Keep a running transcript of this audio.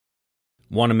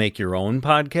Want to make your own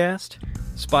podcast?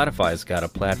 Spotify's got a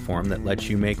platform that lets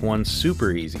you make one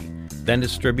super easy, then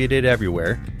distribute it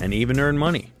everywhere and even earn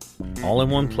money, all in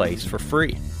one place for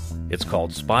free. It's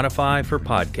called Spotify for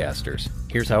Podcasters.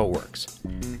 Here's how it works.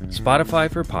 Spotify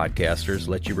for Podcasters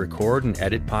lets you record and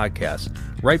edit podcasts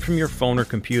right from your phone or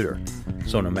computer.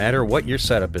 So no matter what your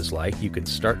setup is like, you can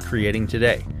start creating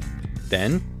today.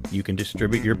 Then you can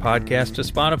distribute your podcast to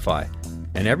Spotify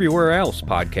and everywhere else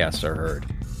podcasts are heard.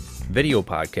 Video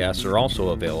podcasts are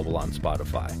also available on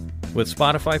Spotify. With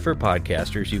Spotify for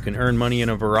Podcasters, you can earn money in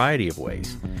a variety of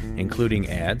ways, including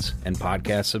ads and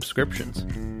podcast subscriptions.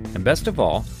 And best of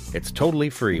all, it's totally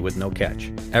free with no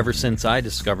catch. Ever since I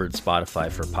discovered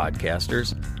Spotify for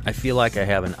Podcasters, I feel like I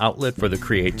have an outlet for the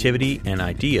creativity and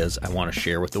ideas I want to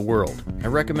share with the world. I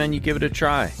recommend you give it a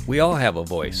try. We all have a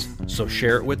voice, so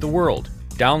share it with the world.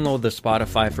 Download the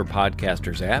Spotify for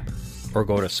Podcasters app, or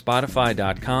go to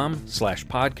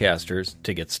spotify.com/podcasters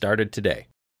to get started today.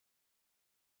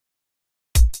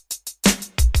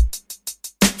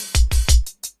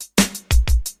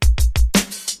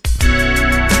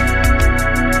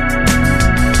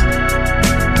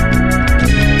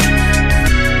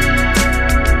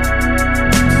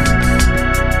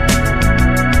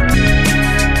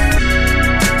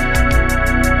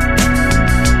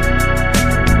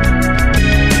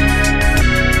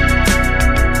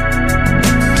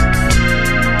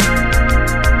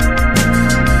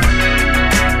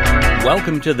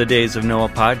 Welcome to the Days of Noah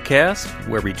podcast,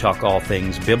 where we talk all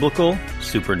things biblical,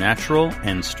 supernatural,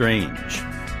 and strange.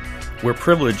 We're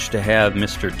privileged to have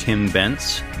Mr. Tim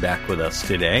Bence back with us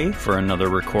today for another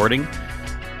recording,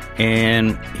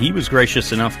 and he was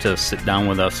gracious enough to sit down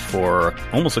with us for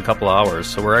almost a couple hours,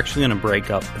 so we're actually going to break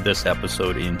up this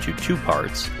episode into two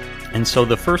parts. And so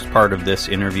the first part of this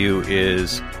interview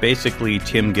is basically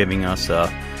Tim giving us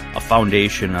a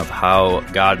foundation of how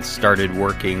God started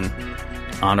working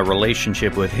on a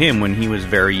relationship with him when he was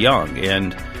very young.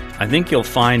 And I think you'll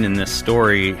find in this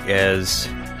story, as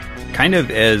kind of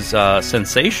as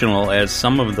sensational as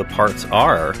some of the parts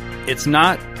are, it's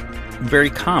not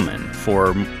very common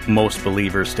for most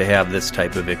believers to have this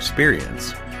type of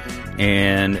experience.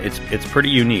 And it's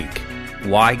pretty unique.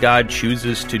 Why God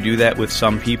chooses to do that with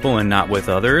some people and not with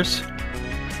others,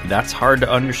 that's hard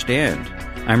to understand.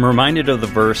 I'm reminded of the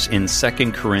verse in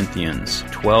 2 Corinthians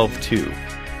 12:2.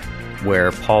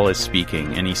 where Paul is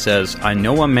speaking, and he says, I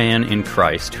know a man in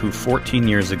Christ who 14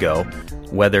 years ago,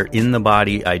 whether in the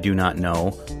body I do not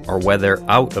know, or whether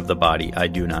out of the body I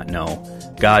do not know,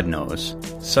 God knows,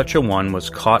 such a one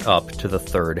was caught up to the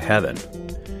third heaven.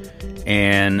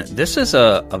 And this is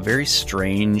a very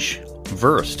strange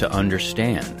verse to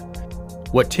understand.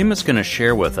 What Tim is going to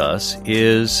share with us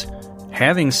is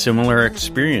having similar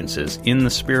experiences in the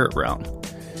spirit realm.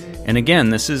 And again,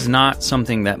 this is not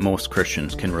something that most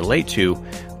Christians can relate to,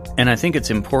 and I think it's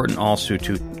important also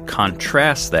to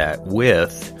contrast that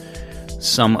with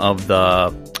some of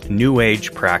the New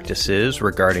Age practices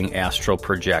regarding astral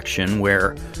projection,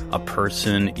 where a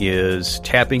person is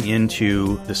tapping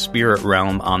into the spirit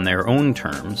realm on their own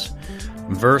terms,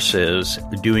 versus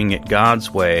doing it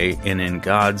God's way and in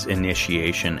God's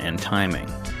initiation and timing.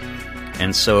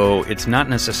 And so it's not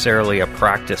necessarily a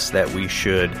practice that we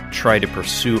should try to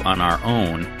pursue on our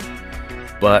own,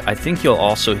 but I think you'll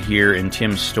also hear in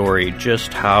Tim's story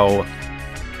just how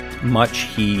much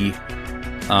he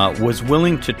was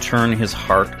willing to turn his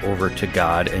heart over to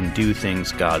God and do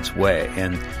things God's way.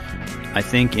 And I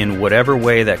think in whatever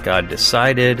way that God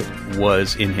decided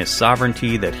was in his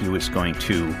sovereignty that he was going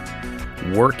to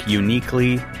work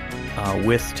uniquely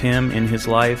with Tim in his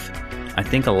life. I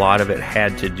think a lot of it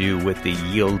had to do with the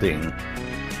yielding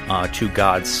to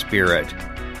God's Spirit,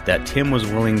 that Tim was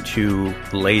willing to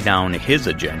lay down his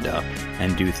agenda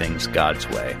and do things God's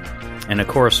way. And of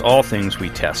course, all things we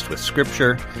test with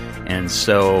Scripture, and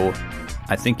so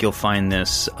I think you'll find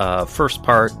this first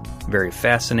part very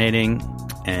fascinating,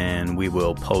 and we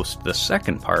will post the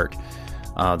second part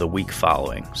the week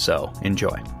following. So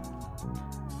enjoy.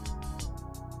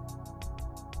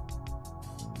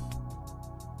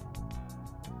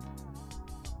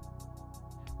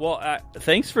 Well,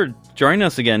 thanks for joining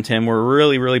us again, Tim. We're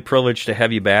really, really privileged to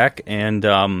have you back. And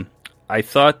I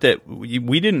thought that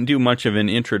we didn't do much of an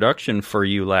introduction for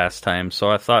you last time, so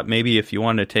I thought maybe if you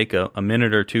wanted to take a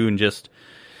minute or two and just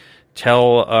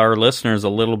tell our listeners a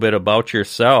little bit about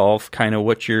yourself, kind of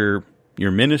what your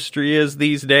ministry is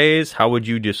these days. How would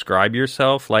you describe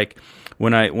yourself? Like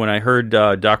when I heard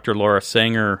Dr. Laura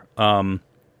Sanger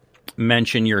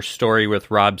mention your story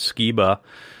with Rob Skiba,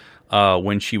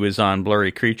 when she was on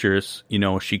Blurry Creatures,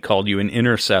 she called you an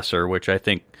intercessor, which I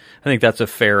think that's a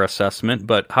fair assessment.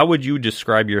 But how would you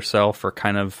describe yourself, or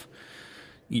kind of,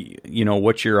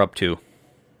 what you're up to?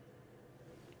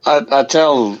 I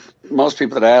tell most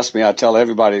people that ask me, I tell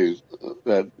everybody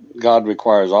that God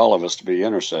requires all of us to be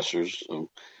intercessors. So,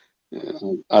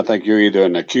 I think you're either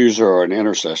an accuser or an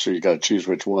intercessor. You got to choose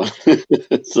which one.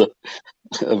 So,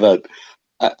 but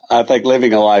I think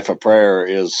living a life of prayer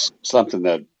is something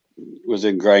that was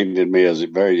ingrained in me as a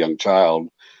very young child,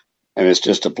 and it's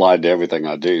just applied to everything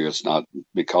I do. It's not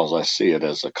because I see it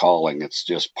as a calling; it's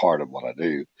just part of what I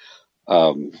do.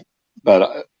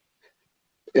 But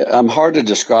I'm hard to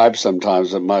describe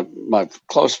sometimes. And my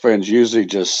close friends usually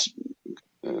just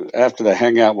after they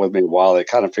hang out with me a while, they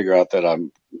kind of figure out that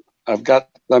I've got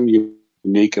some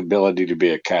unique ability to be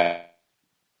a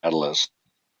catalyst,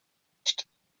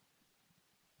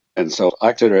 and so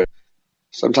I consider it.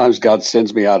 Sometimes God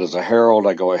sends me out as a herald.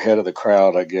 I go ahead of the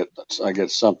crowd. I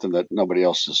get something that nobody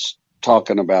else is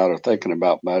talking about or thinking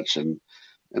about much, and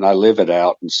I live it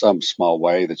out in some small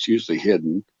way that's usually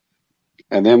hidden.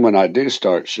 And then when I do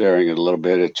start sharing it a little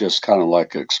bit, it just kind of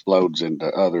like explodes into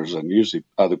others, and usually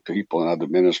other people and other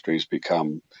ministries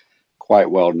become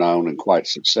quite well known and quite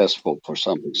successful for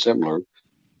something similar.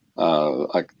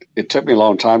 It took me a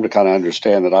long time to kind of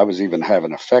understand that I was even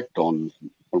having an effect on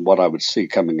what I would see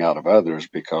coming out of others,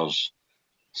 because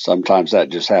sometimes that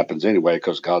just happens anyway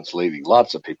because God's leading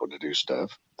lots of people to do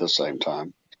stuff at the same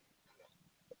time.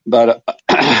 But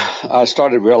I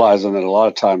started realizing that a lot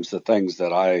of times the things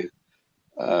that I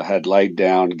had laid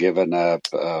down, given up,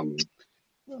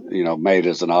 made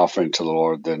as an offering to the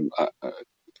Lord, then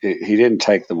He didn't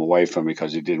take them away from me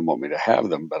because He didn't want me to have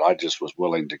them, but I just was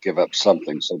willing to give up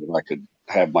something so that I could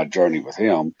have my journey with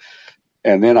Him.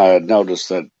 And then I had noticed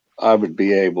that I would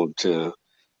be able to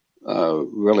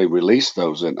really release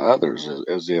those in others,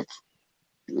 as if,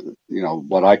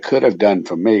 what I could have done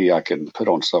for me, I can put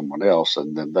on someone else,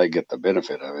 and then they get the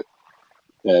benefit of it.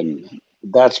 And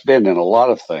that's been in a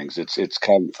lot of things. It's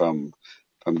come from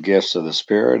gifts of the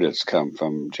Spirit. It's come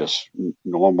from just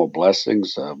normal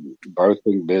blessings,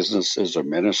 birthing businesses or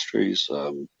ministries.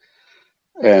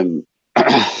 And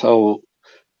so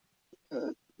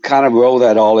kind of roll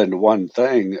that all into one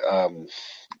thing.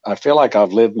 I feel like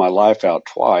I've lived my life out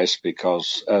twice,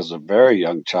 because as a very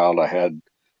young child, I had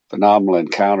phenomenal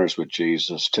encounters with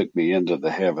Jesus, took me into the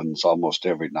heavens almost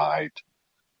every night.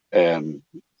 And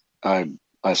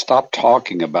I stopped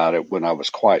talking about it when I was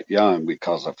quite young,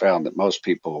 because I found that most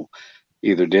people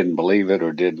either didn't believe it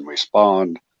or didn't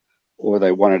respond, or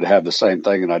they wanted to have the same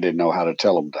thing, and I didn't know how to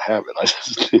tell them to have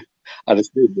it. I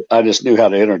just knew how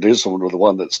to introduce them to the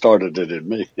one that started it in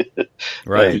me.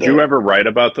 Right. Did you ever write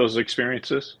about those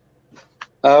experiences?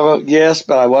 Yes,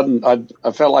 but I wasn't.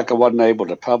 I felt like I wasn't able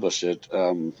to publish it.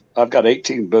 I've got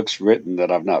 18 books written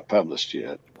that I've not published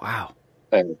yet. Wow.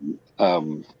 And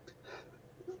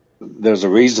there's a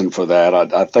reason for that.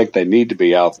 I think they need to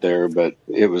be out there, but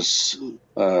it was.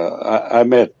 I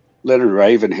met Leonard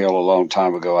Ravenhill a long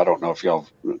time ago. I don't know if y'all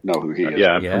know who he is.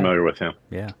 Yeah, I'm familiar with him.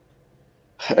 Yeah.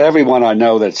 Everyone I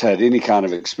know that's had any kind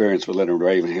of experience with Leonard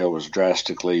Ravenhill was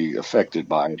drastically affected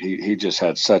by it. He just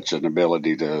had such an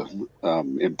ability to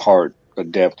impart a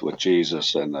depth with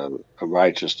Jesus, and a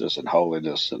righteousness and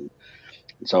holiness. And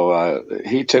so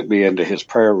he took me into his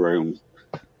prayer room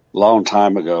a long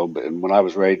time ago, and when I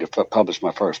was ready to publish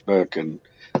my first book, and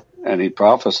he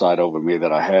prophesied over me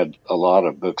that I had a lot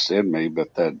of books in me,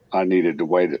 but that I needed to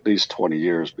wait at least 20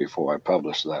 years before I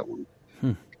published that one.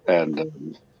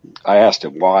 And I asked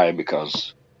him why,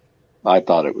 because I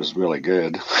thought it was really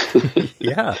good.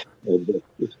 Yeah.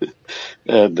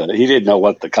 And he didn't know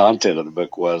what the content of the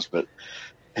book was, but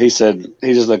he just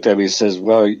looked at me and says,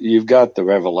 well, you've got the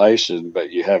revelation, but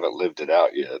you haven't lived it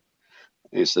out yet.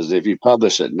 He says, if you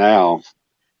publish it now,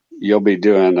 you'll be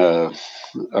doing a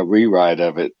rewrite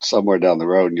of it somewhere down the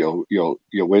road, and you'll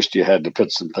wish you had to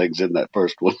put some things in that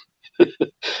first one.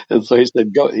 And so he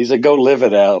said, go live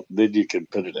it out, then you can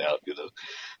put it out,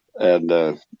 And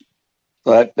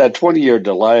that 20-year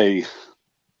delay,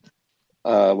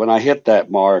 when I hit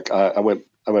that mark, I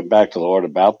went back to the Lord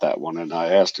about that one, and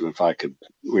I asked Him if I could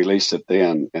release it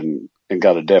then, and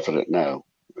got a definite no.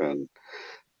 And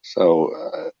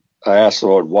so I asked the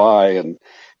Lord why, and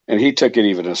He took it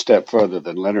even a step further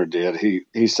than Leonard did.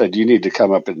 He said, you need to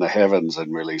come up in the heavens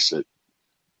and release it.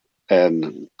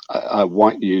 And I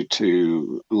want you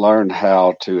to learn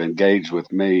how to engage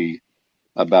with me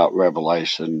about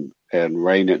revelation and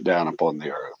rain it down upon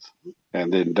the earth.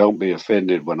 And then don't be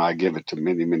offended when I give it to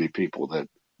many, many people that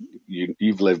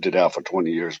you've lived it out for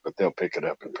 20 years, but they'll pick it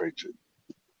up and preach it.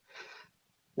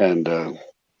 And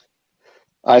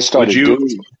I Would started you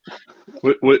doing.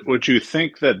 would you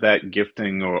think that that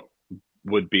gifting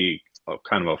would be a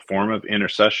kind of a form of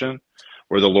intercession,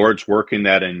 where the Lord's working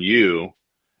that in you,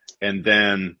 and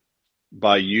then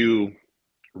by you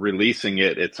releasing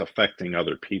it, it's affecting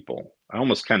other people? I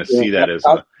almost kind of Yeah, see that as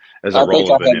I, a I think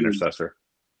role I of an had to. intercessor.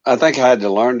 I think I had to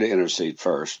learn to intercede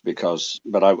first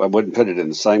but I wouldn't put it in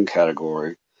the same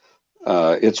category.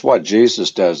 It's what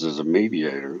Jesus does as a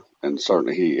mediator, and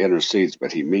certainly he intercedes,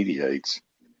 but he mediates.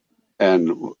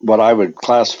 And what I would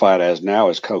classify it as now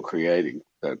is co-creating.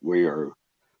 That we are.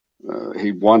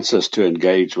 He wants us to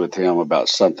engage with him about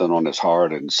something on his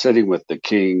heart, and sitting with the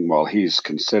king while he's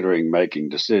considering making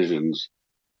decisions,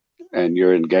 and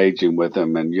you're engaging with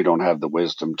him, and you don't have the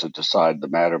wisdom to decide the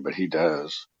matter, but he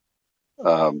does.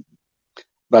 Um,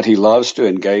 but he loves to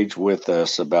engage with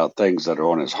us about things that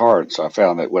are on his heart. So I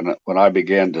found that when I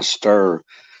began to stir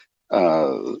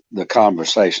the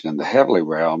conversation in the heavenly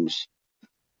realms,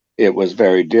 it was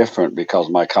very different because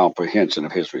my comprehension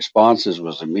of his responses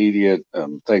was immediate.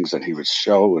 Things that he would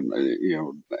show, and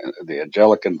the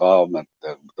angelic involvement,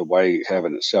 the way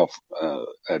heaven itself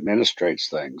administrates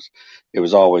things, it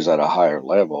was always at a higher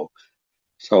level.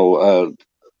 So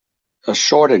a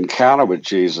short encounter with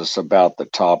Jesus about the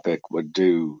topic would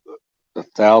do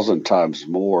 1,000 times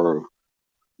more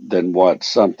than what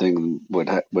something would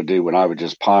do when I would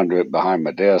just ponder it behind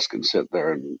my desk and sit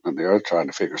there on the earth trying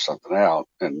to figure something out.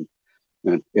 And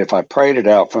if I prayed it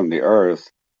out from the earth,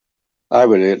 I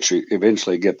would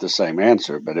eventually get the same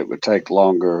answer, but it would take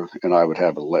longer, and I would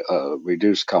have a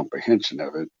reduced comprehension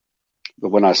of it. But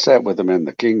when I sat with him in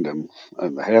the kingdom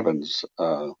and the heavens,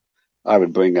 I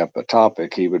would bring up a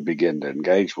topic, he would begin to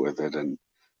engage with it,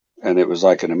 and it was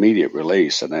like an immediate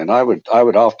release. And then I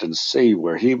would often see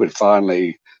where he would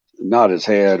finally nod his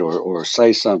head or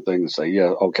say something and say, "Yeah,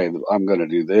 okay, I'm going to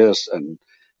do this," and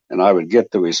I would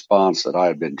get the response that I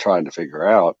had been trying to figure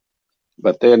out.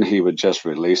 But then he would just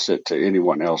release it to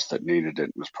anyone else that needed it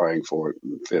and was praying for it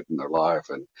and fit in their life.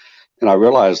 And I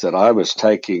realized that I was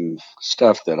taking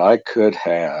stuff that I could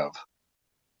have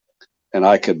and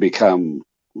I could become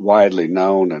widely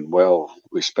known and well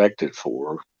respected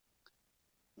for,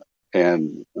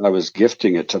 and I was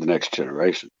gifting it to the next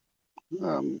generation.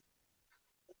 Um,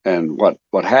 and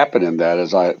what happened in that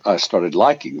is I started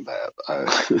liking that.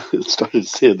 I started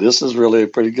seeing this is really a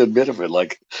pretty good benefit.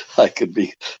 Like I could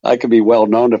be I could be well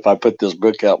known if I put this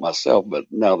book out myself, but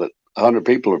now that 100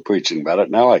 people are preaching about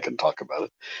it, now I can talk about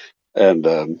it. And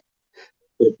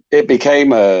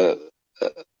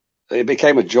it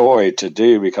became a joy to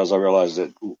do because I realized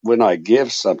that when I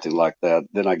give something like that,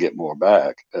 then I get more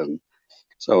back. And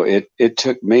so it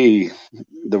took me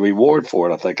the reward for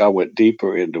it. I think I went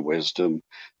deeper into wisdom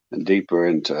and deeper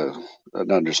into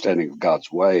an understanding of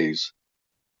God's ways,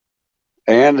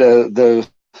 and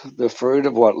the fruit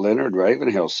of what Leonard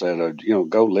Ravenhill said.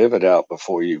 Go live it out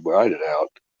before you write it out.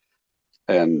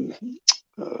 And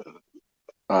uh,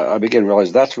 I began to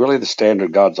realize that's really the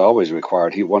standard God's always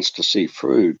required. He wants to see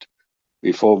fruit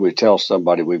before we tell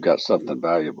somebody we've got something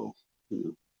valuable.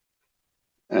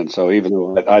 And so, even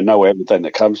though I know everything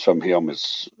that comes from Him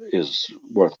is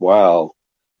worthwhile,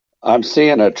 I'm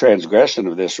seeing a transgression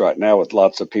of this right now with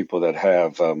lots of people that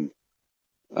have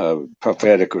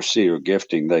prophetic or seer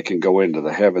gifting. They can go into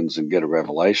the heavens and get a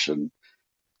revelation,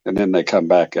 and then they come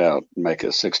back out and make a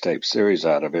 6-tape series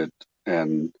out of it.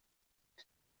 And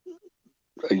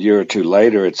a year or two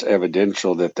later, it's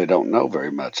evidential that they don't know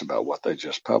very much about what they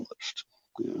just published.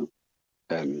 You know?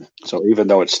 And so, even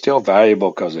though it's still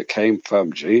valuable because it came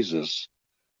from Jesus,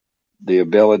 the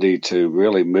ability to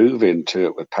really move into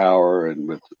it with power and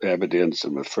with evidence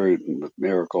and with fruit and with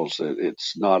miracles,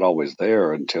 it's not always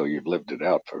there until you've lived it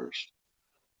out first.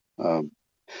 Um,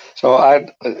 so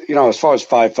as far as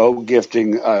fivefold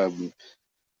gifting,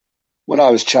 when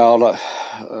I was a child,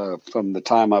 from the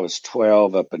time I was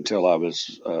 12 up until I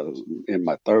was in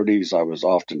my 30s, I was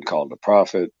often called a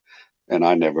prophet, and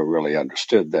I never really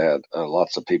understood that.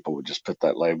 Lots of people would just put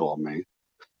that label on me.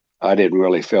 I didn't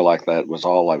really feel like that was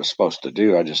all I was supposed to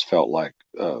do. I just felt like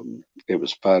it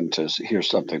was fun to hear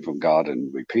something from God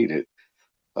and repeat it.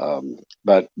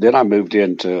 But then I moved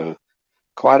into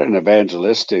quite an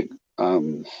evangelistic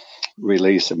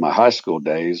release in my high school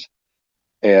days.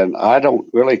 And I don't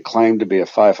really claim to be a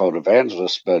fivefold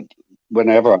evangelist, but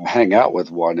whenever I hang out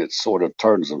with one, it sort of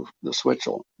turns the switch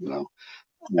on.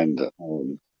 And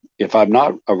if I'm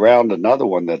not around another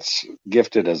one that's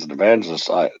gifted as an evangelist,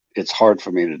 it's hard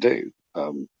for me to do.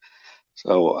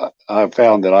 So I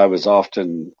found that I was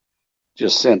often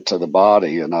just sent to the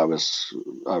body, and I was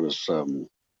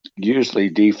usually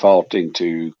defaulting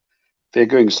to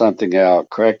figuring something out,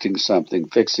 correcting something,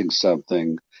 fixing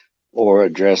something, or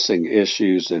addressing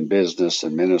issues in business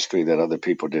and ministry that other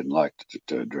people didn't like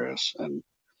to address. And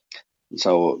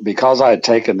so because I had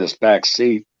taken this back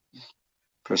seat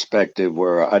perspective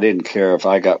where I didn't care if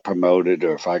I got promoted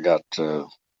or if I got, the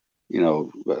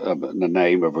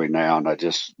name of renown, I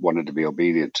just wanted to be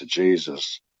obedient to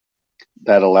Jesus.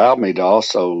 That allowed me to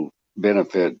also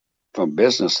benefit from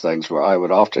business things where I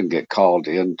would often get called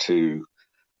in to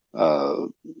uh,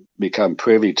 become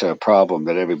privy to a problem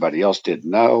that everybody else didn't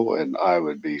know, and I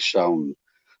would be shown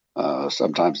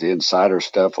sometimes the insider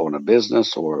stuff on a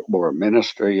business or a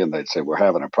ministry, and they'd say, "We're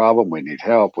having a problem. We need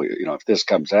help. If this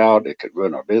comes out, it could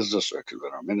ruin our business or it could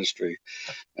ruin our ministry."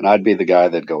 And I'd be the guy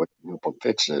that'd go and help them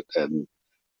fix it, and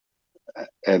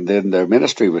then their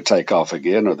ministry would take off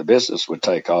again, or the business would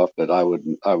take off, but I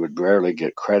would rarely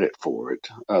get credit for it,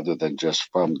 other than just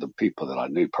from the people that I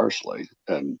knew personally,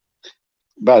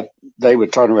 but they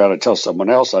would turn around and tell someone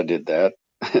else I did that,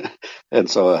 and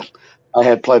so I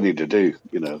had plenty to do,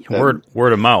 and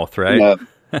Word of mouth, you right? know,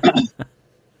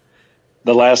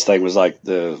 the last thing was like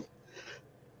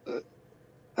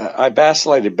I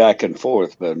vacillated back and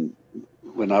forth, but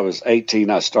when I was 18,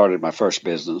 I started my first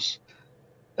business,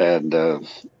 and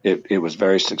it was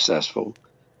very successful.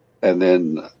 And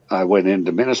then I went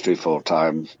into ministry full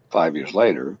time 5 years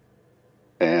later,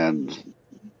 and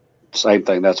same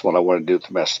thing. That's what I wanted to do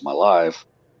the rest of my life.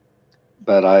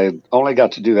 But I only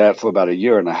got to do that for about a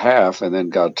year and a half, and then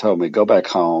God told me, go back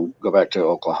home, go back to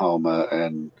Oklahoma,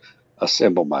 and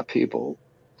assemble my people.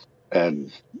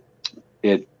 And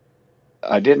it,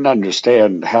 I didn't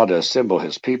understand how to assemble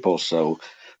His people, so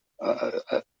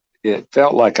it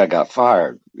felt like I got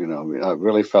fired. I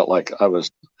really felt like I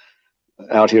was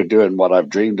out here doing what I've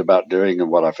dreamed about doing and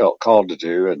what I felt called to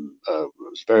do, and it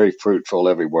was very fruitful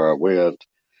everywhere I went.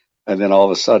 And then all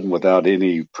of a sudden, without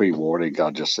any pre-warning,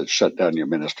 God just said, "Shut down your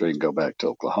ministry and go back to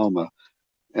Oklahoma."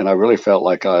 And I really felt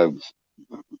like I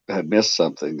had missed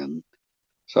something. And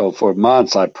so for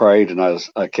months, I prayed, and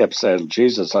I kept saying,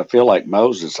 "Jesus, I feel like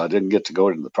Moses. I didn't get to go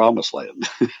into the Promised Land."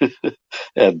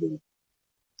 And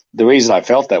the reason I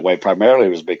felt that way primarily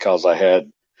was because I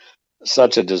had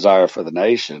such a desire for the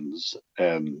nations,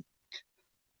 and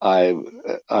I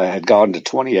I had gone to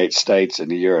 28 states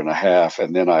in a year and a half,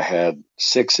 and then I had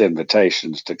 6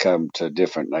 invitations to come to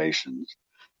different nations,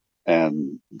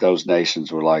 and those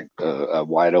nations were like a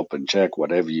wide open check.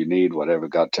 Whatever you need, whatever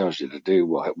God tells you to do,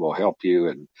 will help you.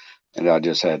 And I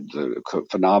just had the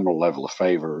phenomenal level of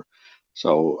favor.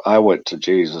 So I went to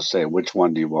Jesus saying, "Which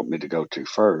one do you want me to go to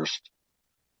first?"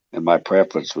 And my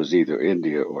preference was either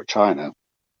India or China.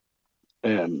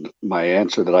 And my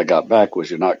answer that I got back was,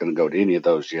 "You're not going to go to any of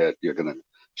those yet. You're going to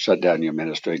shut down your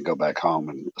ministry and go back home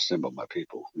and assemble my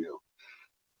people."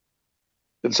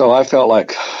 And so I felt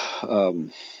like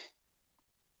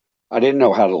I didn't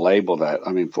know how to label that.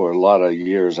 I mean, for a lot of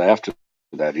years after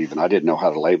that, even I didn't know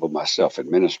how to label myself in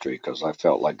ministry because I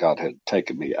felt like God had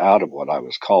taken me out of what I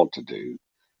was called to do,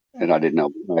 and I didn't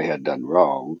know what I had done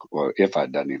wrong or if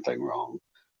I'd done anything wrong.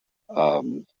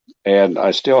 Um, and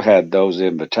I still had those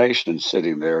invitations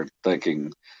sitting there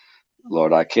thinking,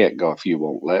 "Lord, I can't go if you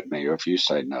won't let me or if you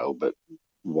say no, but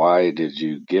why did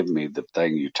you give me the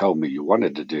thing you told me you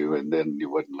wanted to do and then you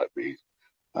wouldn't let me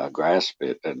grasp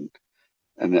it?" And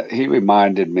he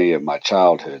reminded me of my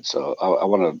childhood. So I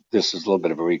want to, this is a little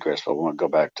bit of a regress, but I want to go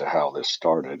back to how this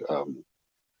started.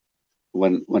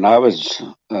 When I was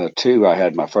 2, I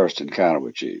had my first encounter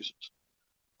with Jesus.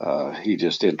 He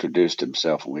just introduced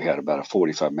himself and we had about a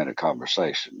 45-minute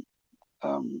conversation.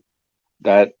 Um,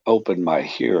 that opened my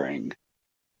hearing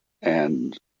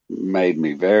and made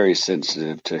me very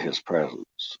sensitive to his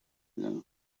presence. You know?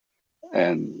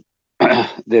 And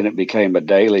then it became a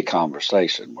daily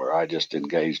conversation where I just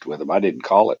engaged with him. I didn't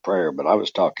call it prayer, but I was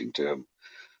talking to him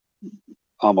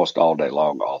almost all day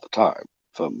long, all the time.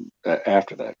 From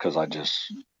after that, because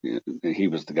he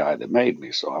was the guy that made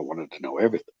me, so I wanted to know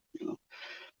everything. You know,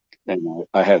 and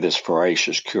I have this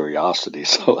voracious curiosity,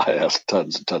 so I asked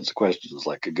tons and tons of questions,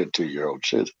 like a good 2-year-old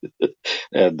should.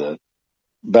 and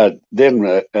But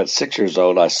then at 6 years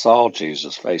old, I saw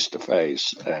Jesus face to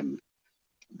face, and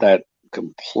that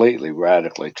completely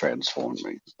radically transformed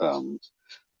me.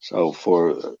 So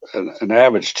for an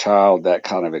average child, that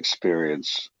kind of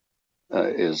experience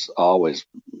is always,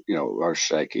 earth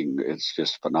shaking. It's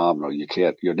just phenomenal.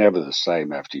 You're never the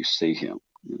same after you see him.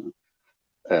 You know?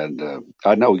 And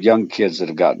I know young kids that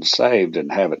have gotten saved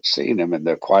and haven't seen him, and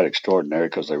they're quite extraordinary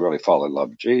because they really fall in love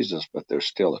with Jesus, but they're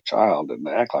still a child and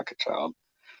they act like a child.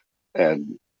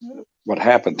 And what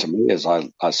happened to me is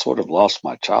I sort of lost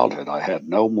my childhood. I had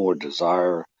no more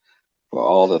desire for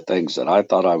all the things that I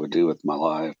thought I would do with my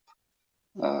life.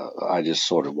 I just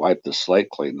sort of wiped the slate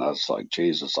clean. I was like,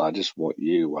 Jesus, I just want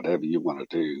you, whatever you want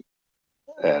to do.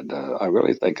 And I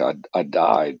really think I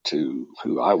died to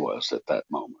who I was at that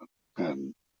moment.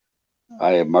 And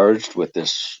I emerged with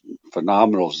this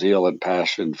phenomenal zeal and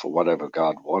passion for whatever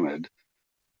God wanted.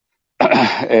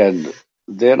 And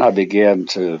then I began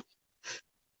to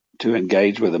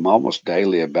engage with him almost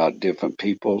daily about different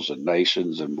peoples and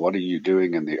nations and what are you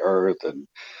doing in the earth and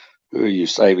who are you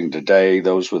saving today?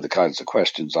 Those were the kinds of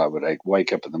questions I would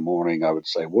wake up in the morning. I would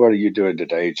say, what are you doing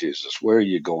today, Jesus? Where are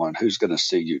you going? Who's going to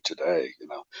see you today?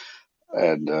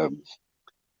 And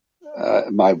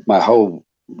my whole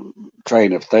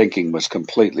train of thinking was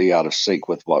completely out of sync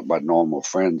with what my normal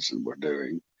friends were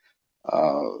doing.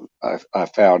 I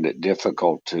found it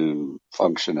difficult to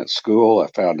function at school. I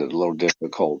found it a little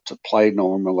difficult to play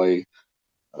normally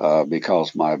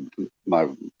because my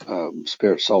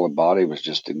spirit, soul, and body was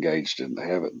just engaged in the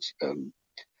heavens. And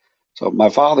so my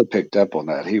father picked up on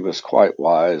that. He was quite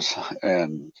wise,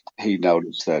 and he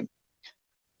noticed that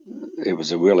it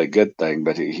was a really good thing,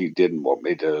 but he didn't want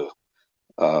me to.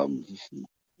 Um,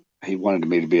 he wanted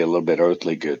me to be a little bit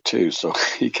earthly good too. So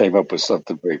he came up with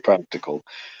something very practical.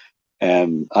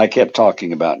 And I kept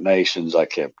talking about nations. I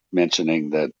kept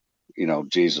mentioning that,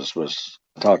 Jesus was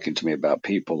talking to me about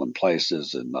people and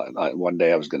places. And one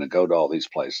day I was going to go to all these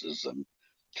places. And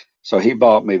so he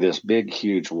bought me this big,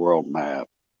 huge world map.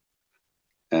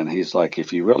 And he's like,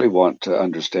 if you really want to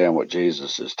understand what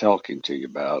Jesus is talking to you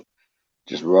about,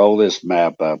 just roll this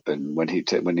map up. And when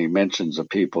he mentions a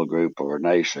people group or a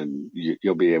nation,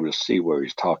 you'll be able to see where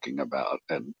he's talking about.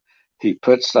 And he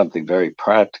put something very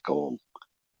practical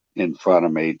in front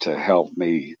of me to help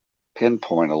me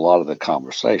pinpoint a lot of the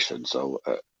conversation. So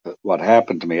what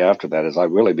happened to me after that is I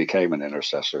really became an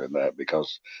intercessor in that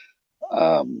because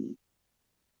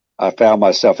I found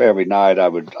myself every night I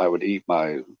would eat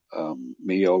my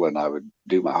meal and I would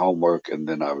do my homework and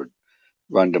then I would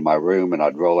run to my room and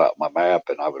I'd roll out my map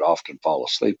and I would often fall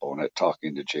asleep on it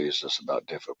talking to Jesus about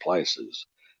different places.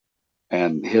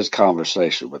 And his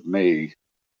conversation with me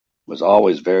was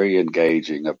always very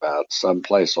engaging about some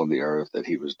place on the earth that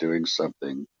he was doing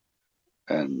something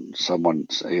and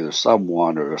either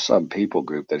someone or some people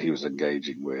group that he was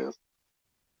engaging with.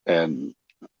 And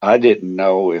I didn't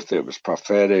know if it was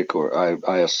prophetic or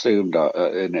I assumed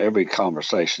in every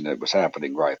conversation that was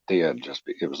happening right then,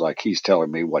 it was like he's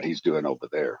telling me what he's doing over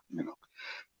there.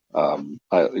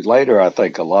 Later, I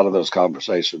think a lot of those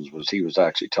conversations was he was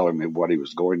actually telling me what he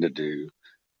was going to do.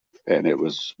 And it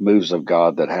was moves of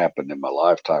God that happened in my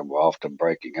lifetime were often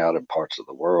breaking out in parts of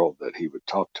the world that he would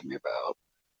talk to me about.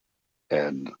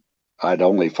 And I'd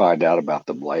only find out about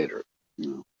them later.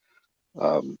 You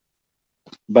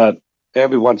but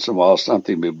every once in a while,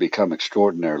 something would become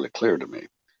extraordinarily clear to me.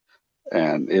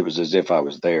 And it was as if I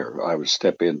was there. I would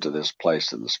step into this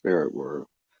place in the spirit where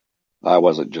I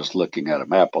wasn't just looking at a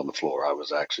map on the floor. I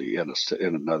was actually in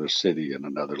another city, in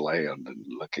another land, and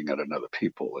looking at another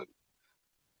people.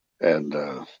 And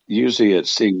usually it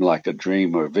seemed like a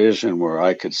dream or a vision where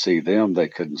I could see them. They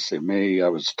couldn't see me. I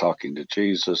was talking to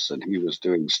Jesus and he was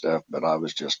doing stuff, but I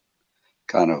was just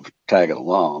kind of tagging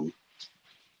along.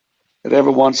 And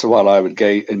every once in a while I would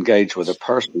engage with a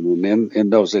person. And in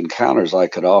those encounters, I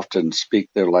could often speak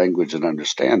their language and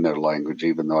understand their language,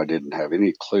 even though I didn't have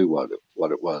any clue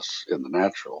what it was in the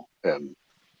natural. And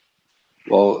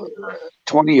well,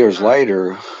 20 years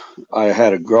later, I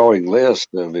had a growing list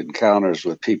of encounters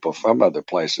with people from other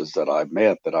places that I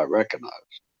met that I recognized.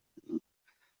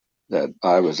 That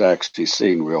I was actually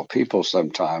seeing real people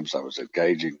sometimes. I was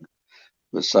engaging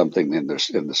with something in the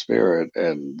spirit,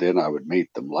 and then I would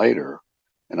meet them later,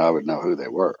 and I would know who they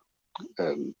were.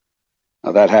 And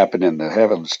now that happened in the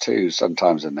heavens too.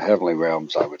 Sometimes in the heavenly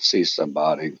realms, I would see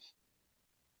somebody,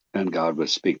 and God would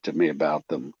speak to me about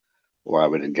them, or I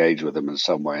would engage with them in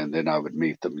some way, and then I would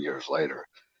meet them years later.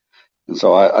 And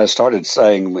so I started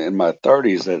saying in my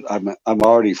 30s that I'm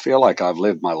already feel like I've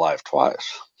lived my life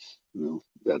twice.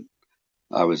 That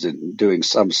I was doing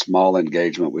some small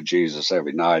engagement with Jesus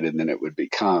every night, and then it would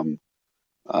become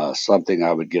something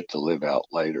I would get to live out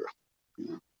later.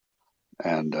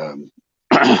 And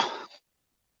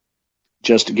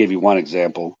just to give you one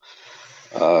example,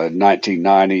 in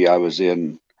 1990, I was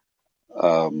in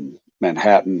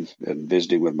Manhattan and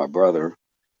visiting with my brother.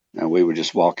 And we were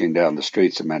just walking down the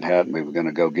streets of Manhattan. We were going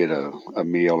to go get a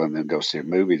meal and then go see a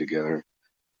movie together.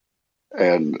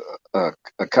 And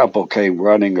a couple came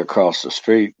running across the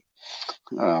street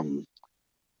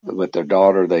with their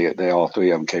daughter. They all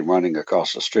three of them came running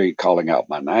across the street, calling out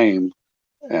my name.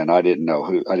 And I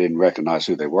didn't recognize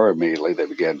who they were immediately. They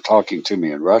began talking to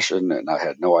me in Russian, and I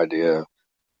had no idea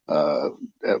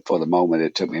For the moment,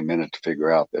 it took me a minute to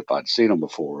figure out if I'd seen them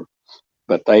before.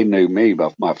 But they knew me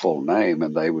by my full name,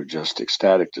 and they were just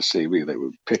ecstatic to see me. They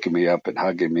were picking me up and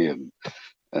hugging me,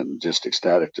 and just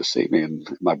ecstatic to see me.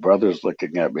 And my brother's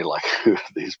looking at me like, "Who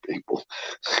are these people?"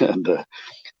 And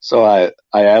so I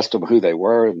asked them who they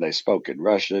were, and they spoke in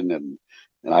Russian, and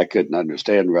I couldn't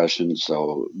understand Russian.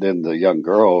 So then the young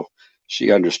girl,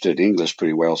 she understood English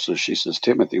pretty well. So she says,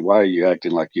 "Timothy, why are you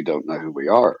acting like you don't know who we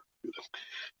are?"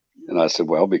 And I said,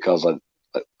 "Well, because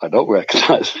I don't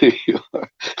recognize who you are."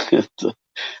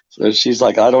 So she's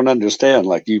like, "I don't understand.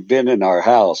 Like, you've been in our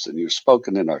house and you've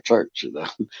spoken in our church, you know."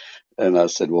 And I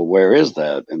said, "Well, where is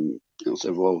that?" And I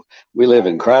said, "Well, we live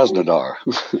in Krasnodar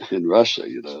in Russia,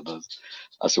 you know." And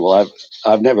I said, "Well,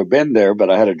 I've never been there, but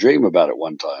I had a dream about it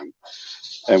one time."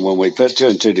 And when we put two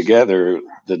and two together,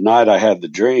 the night I had the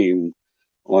dream,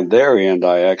 on their end,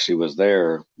 I actually was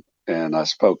there, and I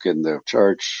spoke in their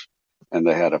church, and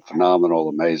they had a phenomenal,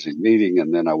 amazing meeting.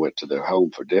 And then I went to their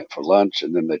home for lunch,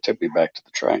 and then they took me back to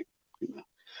the train. You know?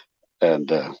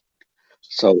 And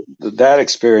so that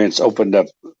experience opened up,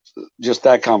 just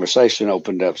that conversation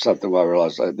opened up something where I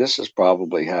realized this has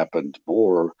probably happened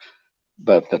more,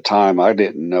 but at the time I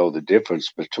didn't know the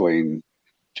difference between,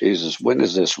 Jesus, when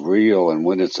is this real and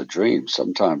when it's a dream?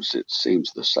 Sometimes it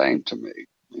seems the same to me.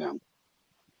 You know?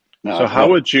 Now So I've how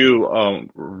had, would you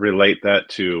relate that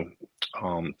to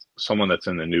someone that's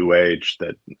in the New Age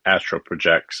that astral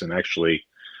projects and actually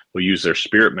will use their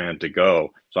spirit man to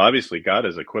go? So obviously God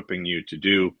is equipping you to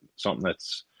do something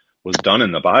that's was done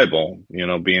in the Bible, you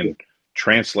know, being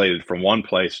translated from one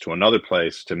place to another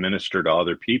place to minister to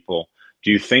other people.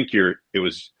 Do you think you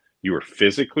were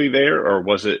physically there, or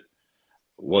was it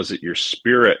your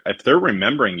spirit? If they're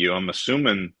remembering you, I'm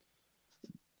assuming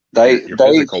your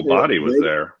physical body was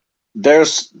there.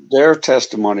 their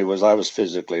testimony was I was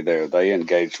physically there. They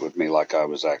engaged with me like I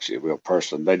was actually a real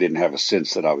person. They didn't have a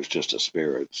sense that I was just a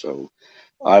spirit. So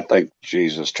I think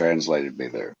Jesus translated me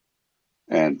there.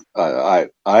 And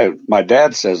my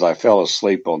dad says I fell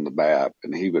asleep on the map,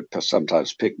 and he would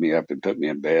sometimes pick me up and put me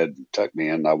in bed and tuck me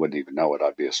in. I wouldn't even know it.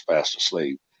 I'd be as fast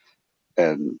asleep.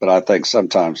 But I think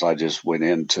sometimes I just went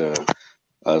into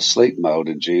sleep mode,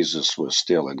 and Jesus was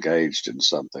still engaged in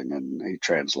something, and he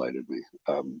translated me.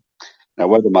 Now,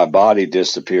 whether my body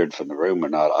disappeared from the room or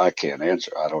not, I can't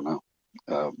answer. I don't know.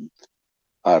 Um,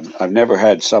 I've never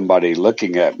had somebody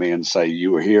looking at me and say, "You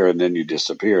were here and then you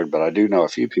disappeared," but I do know a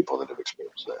few people that have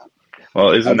experienced that.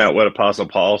 Well, isn't I, that what Apostle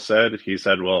Paul said? He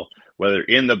said, well, whether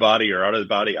in the body or out of the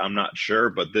body, I'm not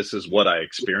sure, but this is what I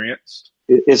experienced.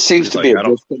 it seems He's to like, be a I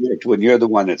don't, disconnect when you're the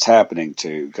one that's happening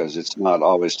to, because it's not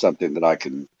always something that I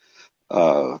can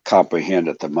comprehend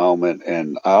at the moment.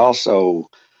 And I also,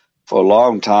 for a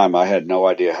long time, I had no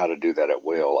idea how to do that at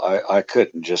will. I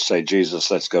couldn't just say,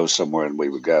 "Jesus, let's go somewhere," and we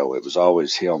would go. It was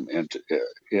always him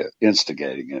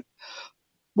instigating it.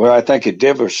 Where I think it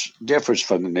differs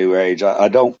from the New Age. I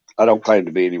don't claim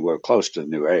to be anywhere close to the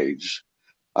New Age.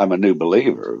 I'm a new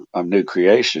believer. I'm new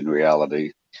creation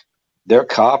reality. They're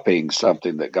copying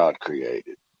something that God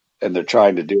created, and they're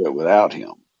trying to do it without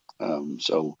Him.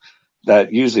 So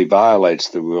that usually violates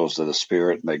the rules of the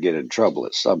Spirit, and they get in trouble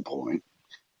at some point.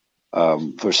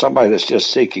 For somebody that's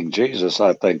just seeking Jesus,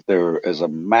 I think there is a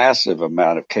massive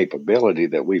amount of capability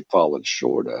that we've fallen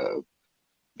short of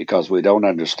because we don't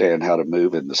understand how to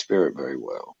move in the Spirit very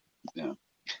well. Yeah.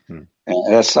 hmm.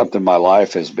 And that's something my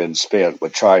life has been spent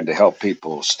with trying to help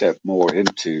people step more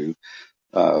into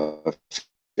uh,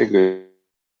 figuring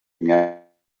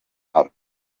out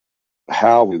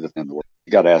how we live in the world.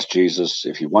 You got to ask Jesus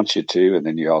if He wants you to, and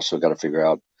then you also got to figure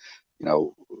out,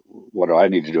 what do I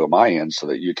need to do on my end so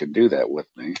that you can do that with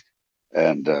me.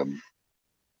 And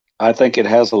I think it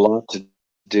has a lot to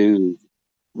do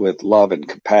with love and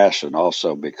compassion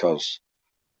also, because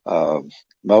uh,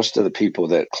 most of the people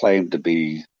that claim to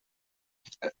be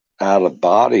out of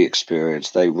body experience,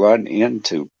 they run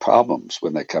into problems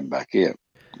when they come back in.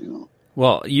 You know,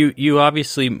 Well, you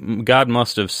obviously, God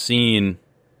must have seen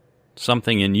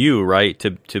something in you, right,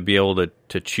 to be able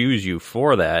to choose you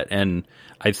for that. And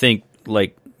I think,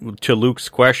 like, to Luke's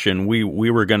question, we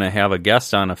were going to have a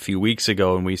guest on a few weeks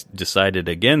ago, and we decided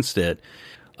against it.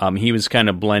 He was kind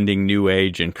of blending New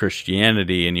Age and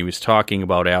Christianity, and he was talking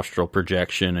about astral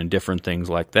projection and different things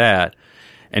like that.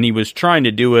 And he was trying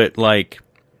to do it like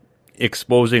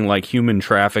exposing like human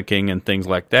trafficking and things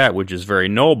like that, which is very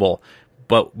noble.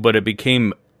 But it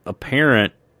became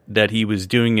apparent that he was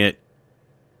doing it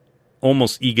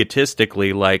almost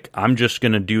egotistically, like, I'm just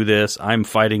going to do this, I'm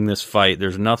fighting this fight.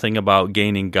 There's nothing about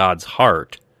gaining God's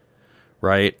heart,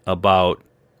 right, about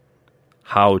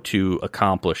how to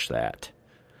accomplish that.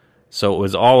 So it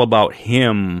was all about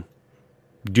him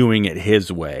doing it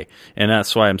his way. And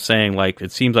that's why I'm saying, like,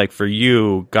 it seems like for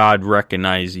you, God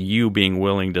recognized you being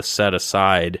willing to set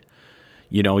aside,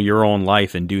 your own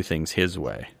life and do things his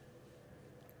way.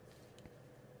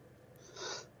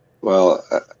 Well,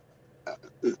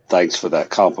 thanks for that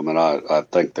compliment. I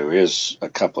think there is a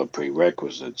couple of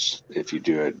prerequisites if you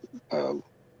do it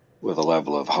with a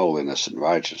level of holiness and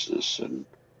righteousness. And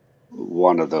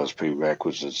one of those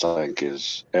prerequisites, I think,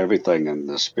 is everything in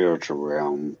the spiritual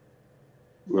realm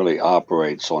really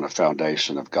operates on a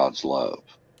foundation of God's love.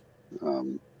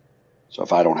 So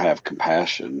if I don't have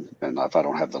compassion and if I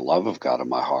don't have the love of God in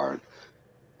my heart,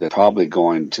 they're probably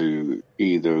going to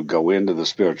either go into the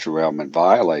spiritual realm and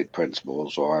violate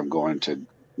principles, or I'm going to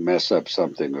mess up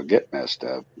something or get messed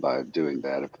up by doing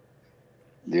that.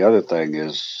 The other thing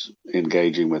is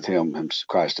engaging with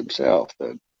Christ himself.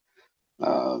 That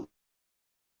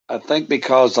I think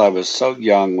because I was so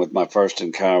young with my first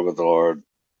encounter with the Lord,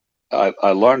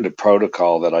 I learned a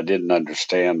protocol that I didn't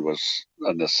understand was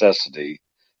a necessity.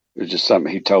 It was just something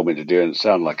he told me to do, and it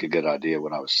sounded like a good idea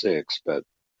when I was 6. But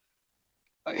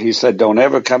he said, "Don't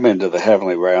ever come into the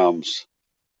heavenly realms."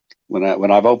 When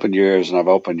I've opened your ears and I've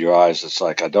opened your eyes, it's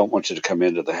like I don't want you to come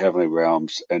into the heavenly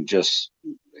realms and just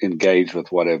engage with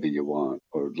whatever you want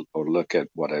or look at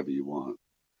whatever you want.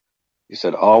 He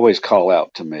said, "Always call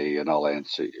out to me and I'll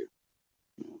answer you.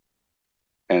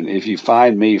 And if you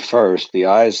find me first, the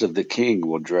eyes of the King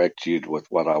will direct you with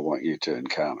what I want you to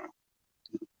encounter."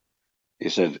 He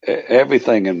said,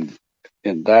 "Everything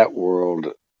in that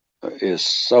world is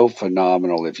so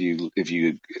phenomenal. If you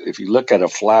look at a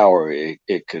flower,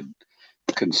 it could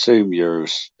consume your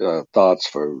thoughts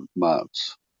for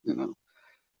months,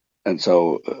 And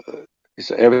so he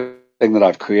said, everything that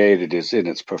I've created is in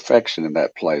its perfection in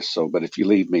that place. So, but if you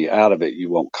leave me out of it, you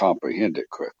won't comprehend it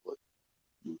correctly."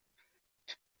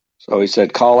 So he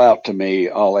said, "Call out to me,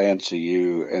 I'll answer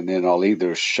you, and then I'll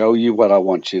either show you what I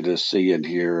want you to see and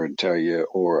hear and tell you,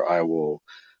 or I will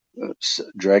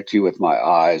direct you with my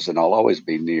eyes, and I'll always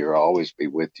be near. I'll always be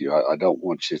with you. I don't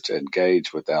want you to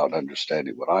engage without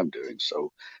understanding what I'm doing."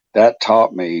 So that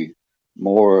taught me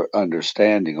more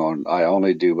understanding on I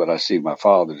only do what I see my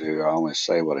Father do. I only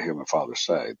say what I hear my Father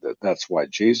say. That's why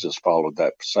Jesus followed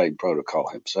that same protocol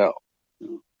himself.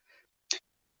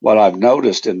 What I've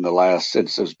noticed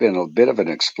since there's been a bit of an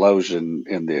explosion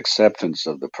in the acceptance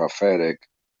of the prophetic,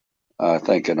 I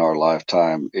think in our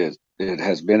lifetime, it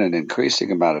has been an increasing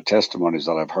amount of testimonies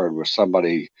that I've heard where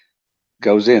somebody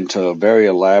goes into a very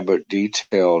elaborate,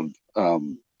 detailed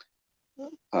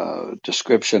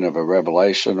description of a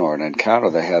revelation or an encounter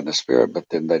they had in the Spirit, but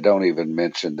then they don't even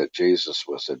mention that Jesus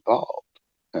was involved.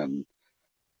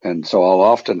 And so I'll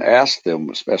often ask them,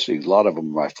 especially a lot of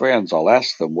them are my friends, I'll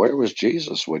ask them, "Where was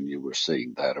Jesus when you were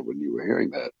seeing that or when you were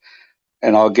hearing that?"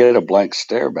 And I'll get a blank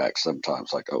stare back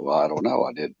sometimes, like, "Oh, well, I don't know.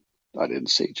 I didn't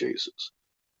see Jesus."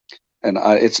 And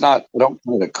it's not, I don't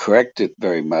want to correct it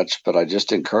very much, but I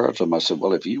just encourage them. I said,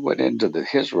 "Well, if you went into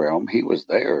his realm, he was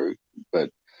there,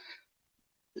 but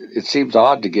it seems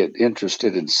odd to get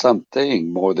interested in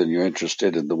something more than you're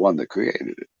interested in the one that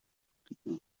created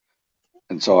it."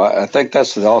 And so I think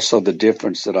that's also the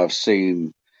difference that I've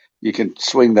seen. You can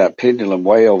swing that pendulum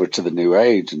way over to the New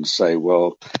Age and say,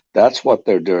 well, that's what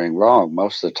they're doing wrong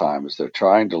most of the time, is they're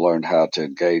trying to learn how to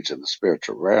engage in the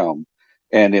spiritual realm.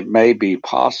 And it may be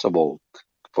possible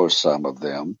for some of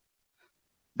them,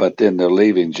 but then they're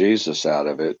leaving Jesus out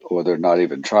of it, or they're not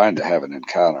even trying to have an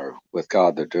encounter with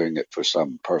God. They're doing it for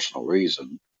some personal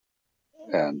reason.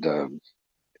 And,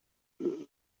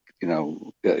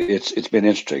 it's been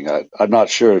interesting. I'm not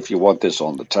sure if you want this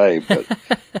on the tape, but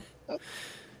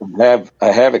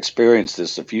I have experienced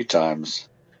this a few times,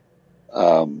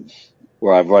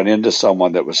 where I've run into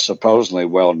someone that was supposedly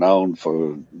well known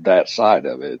for that side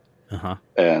of it. Uh-huh.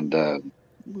 And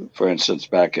for instance,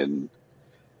 back in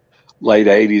late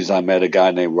 80s, I met a guy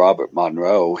named Robert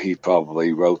Monroe. He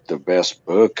probably wrote the best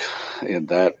book in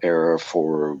that era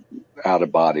for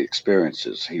out-of-body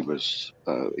experiences. He was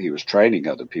training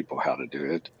other people how to do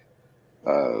it.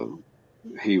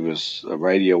 He was a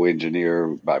radio engineer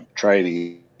by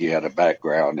training. He had a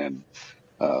background in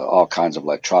all kinds of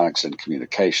electronics and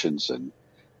communications, and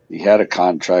he had a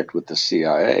contract with the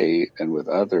CIA and with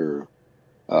other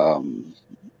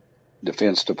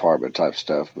Defense Department type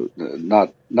stuff.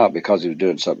 Not because he was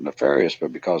doing something nefarious,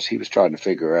 but because he was trying to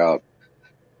figure out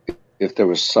if there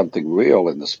was something real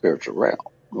in the spiritual realm,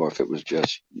 or if it was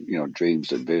just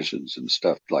dreams and visions and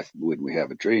stuff. Like when we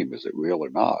have a dream, is it real or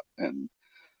not? And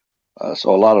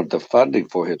so a lot of the funding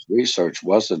for his research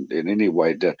wasn't in any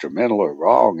way detrimental or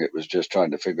wrong. It was just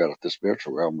trying to figure out if the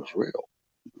spiritual realm was real.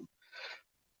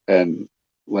 And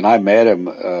when I met him,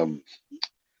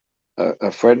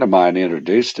 a friend of mine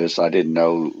introduced us. I didn't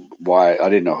know why. I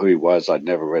didn't know who he was. I'd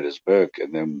never read his book.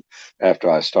 And then after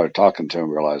I started talking to him,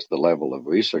 I realized the level of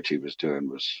research he was doing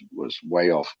was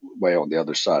way off, way on the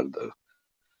other side of the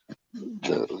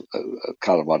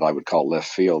kind of what I would call left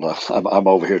field. I'm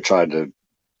over here trying to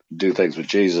do things with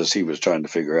Jesus. He was trying to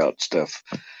figure out stuff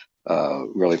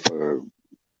really for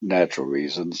natural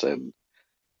reasons.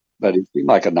 But he seemed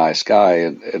like a nice guy,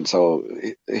 and so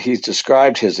he's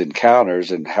described his encounters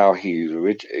and how he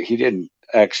didn't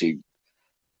actually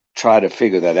try to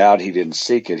figure that out. He didn't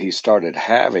seek it. He started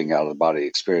having out of body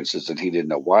experiences, and he didn't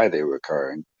know why they were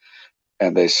occurring,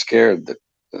 and they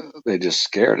just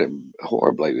scared him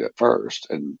horribly at first.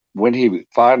 And when he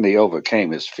finally overcame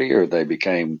his fear, they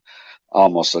became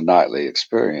almost a nightly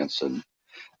experience. And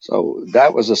so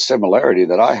that was a similarity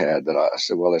that I had. That I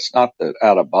said, well, it's not the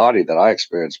out of body that I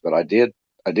experienced, but I did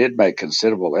make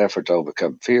considerable effort to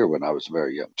overcome fear when I was a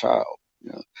very young child.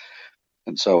 You know?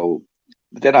 And so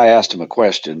then I asked him a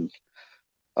question.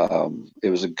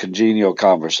 It was a congenial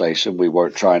conversation. We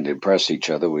weren't trying to impress each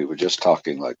other. We were just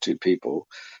talking like two people.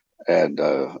 And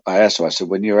I asked him, I said,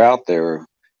 when you're out there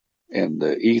in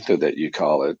the ether that you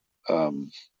call it,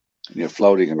 you're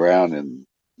floating around in,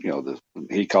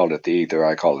 he called it the ether,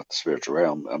 I call it the spiritual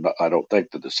realm. I don't think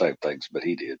they're the same things, but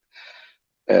he did.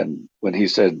 And when he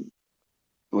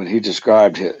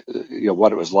described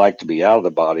what it was like to be out of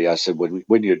the body, I said,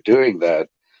 when you're doing that,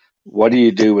 what do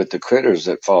you do with the critters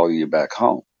that follow you back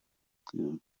home?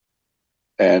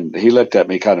 And he looked at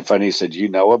me kind of funny. He said, you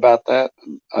know about that?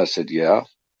 I said, yeah.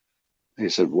 He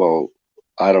said, well,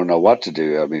 I don't know what to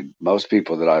do. I mean, most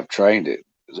people that I've trained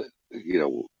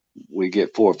we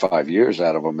get 4 or 5 years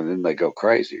out of them and then they go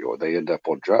crazy or they end up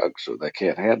on drugs or they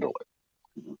can't handle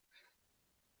it.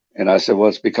 And I said, well,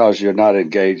 it's because you're not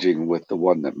engaging with the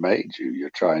one that made you. You're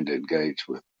trying to engage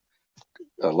with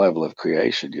a level of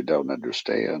creation you don't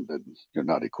understand and you're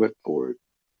not equipped for it.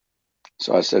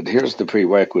 So I said, here's the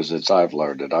prerequisites I've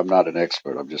learned. And I'm not an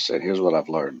expert. I'm just saying, here's what I've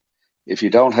learned. If you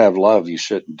don't have love, you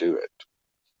shouldn't do it.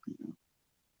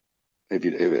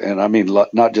 And I mean,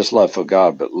 not just love for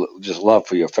God, but just love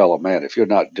for your fellow man. If you're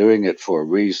not doing it for a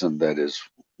reason that is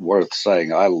worth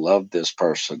saying, I love this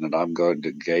person and I'm going to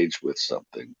engage with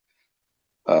something.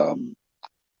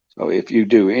 So if you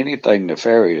do anything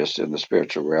nefarious in the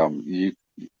spiritual realm,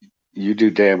 you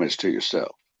do damage to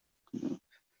yourself.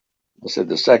 I said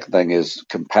the second thing is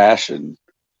compassion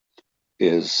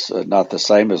is not the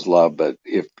same as love, but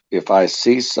if I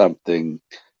see something,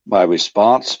 my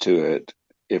response to it,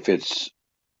 if it's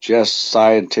just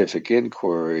scientific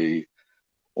inquiry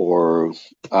or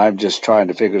I'm just trying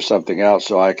to figure something out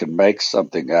so I can make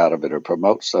something out of it or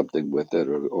promote something with it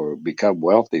or become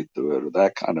wealthy through it or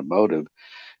that kind of motive,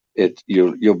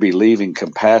 you'll be leaving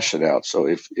compassion out. So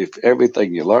if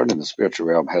everything you learn in the spiritual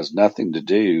realm has nothing to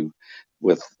do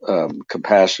with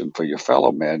compassion for your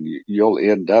fellow man, you'll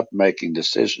end up making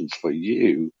decisions for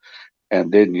you, and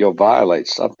then you'll violate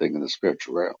something in the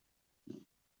spiritual realm.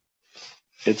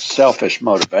 It's selfish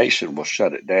motivation will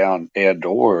shut it down, and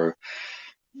or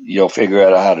you'll figure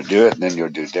out how to do it, and then you'll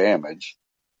do damage.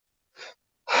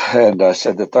 And I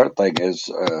said the third thing is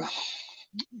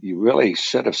you really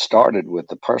should have started with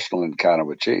the personal encounter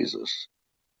with Jesus.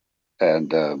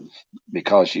 And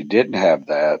because you didn't have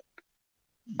that,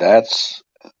 that's,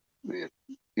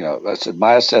 I said,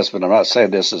 my assessment, I'm not saying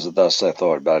this is thus saith the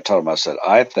Lord, but I told him, I said,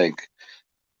 I think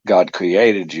God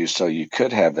created you so you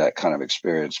could have that kind of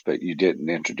experience, but you didn't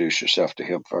introduce yourself to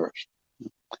him first.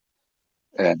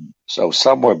 And so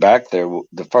somewhere back there,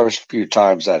 the first few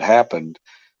times that happened,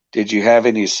 did you have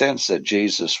any sense that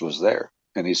Jesus was there?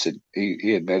 And he said,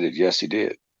 he admitted, yes, he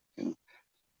did.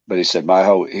 But he said,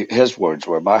 his words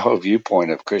were, my whole viewpoint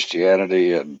of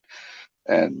Christianity and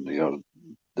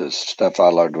the stuff I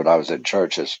learned when I was in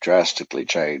church has drastically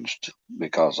changed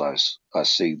because I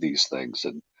see these things.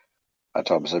 And I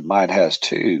told him, I said, mine has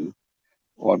too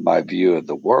on my view of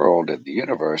the world and the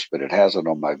universe, but it hasn't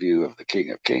on my view of the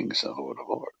King of Kings and Lord of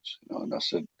Lords. And I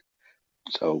said,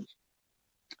 so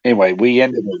anyway, we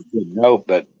ended on a good note,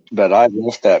 but I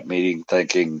left that meeting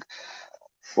thinking,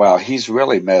 wow, he's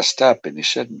really messed up and he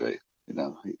shouldn't be.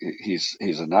 He's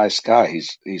a nice guy.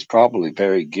 He's probably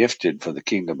very gifted for the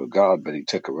kingdom of God, but he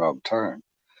took a wrong turn.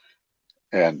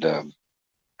 And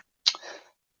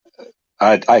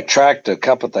I tracked a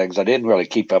couple of things. I didn't really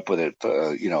keep up with it,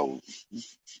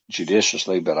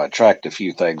 judiciously, but I tracked a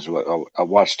few things. I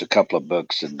watched a couple of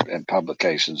books and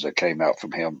publications that came out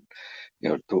from him,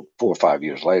 4 or 5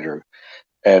 years later.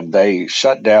 and they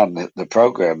shut down the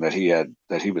program that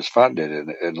he was funded,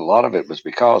 and a lot of it was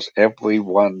because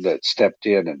everyone that stepped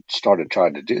in and started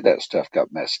trying to do that stuff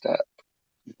got messed up.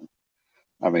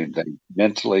 I mean, they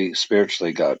mentally,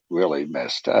 spiritually got really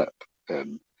messed up,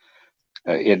 and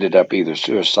ended up either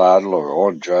suicidal or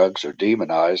on drugs or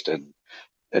demonized, and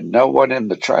no one in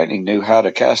the training knew how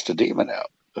to cast a demon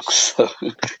out. So,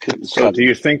 So do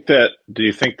you think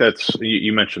that's,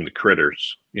 you mentioned the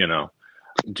critters,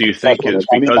 do you that's think what it's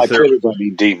I mean. By because they're, critters, I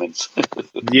mean demons.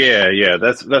 yeah,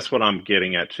 that's what I'm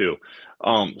getting at too.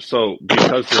 So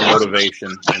because their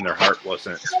motivation and their heart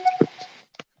wasn't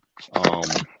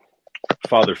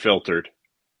father filtered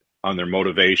on their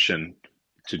motivation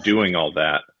to doing all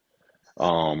that,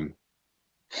 um,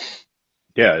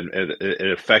 yeah,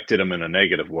 it affected them in a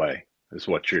negative way, is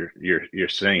what you're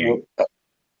saying.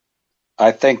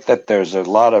 I think that there's a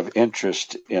lot of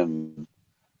interest in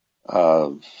uh,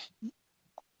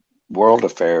 world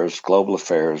affairs, global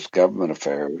affairs, government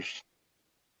affairs.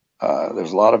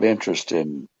 There's a lot of interest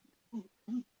in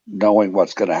knowing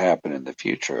what's going to happen in the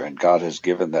future, and God has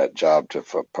given that job to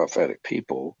prophetic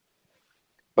people,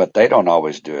 but they don't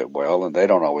always do it well, and they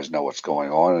don't always know what's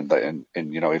going on. And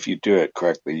if you do it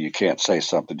correctly, you can't say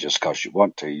something just because you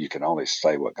want to. You can only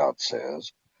say what God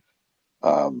says.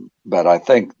 But I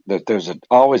think that there's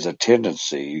always a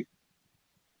tendency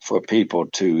for people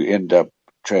to end up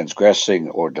transgressing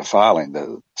or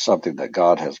defiling something that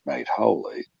God has made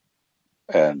holy.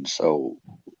 And so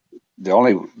the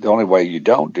only way you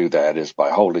don't do that is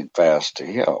by holding fast to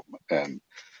Him and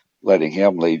letting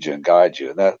Him lead you and guide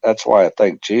you. And that's why I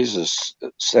think Jesus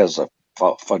says a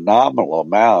phenomenal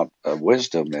amount of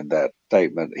wisdom in that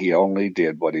statement. He only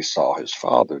did what He saw His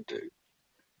Father do.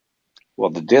 Well,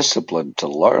 the discipline to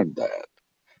learn that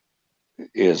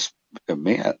is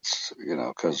immense,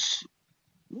 because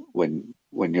when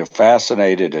you're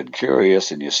fascinated and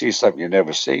curious and you see something you've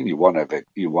never seen, you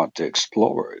want to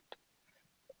explore it.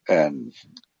 And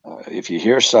if you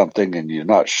hear something and you're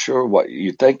not sure what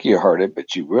you think you heard it,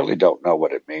 but you really don't know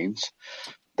what it means,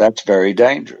 that's very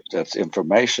dangerous. That's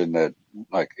information that,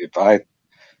 like,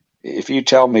 if you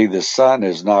tell me the sun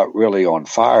is not really on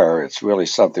fire, it's really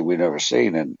something we've never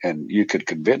seen, and you could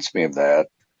convince me of that.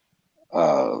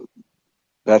 Uh,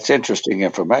 that's interesting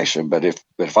information. But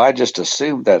if I just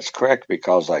assume that's correct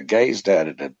because I gazed at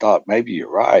it and thought maybe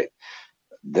you're right,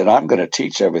 then I'm going to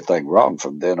teach everything wrong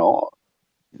from then on.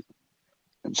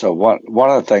 And so one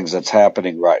of the things that's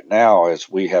happening right now is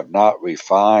we have not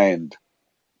refined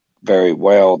very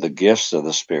well the gifts of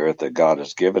the Spirit that God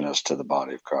has given us to the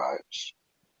body of Christ.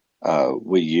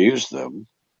 We use them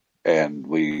and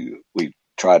we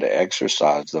try to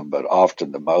exercise them, but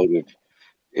often the motive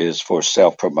is for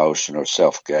self promotion or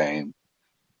self gain.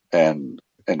 And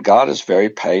God is very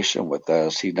patient with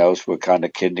us. He knows we're kind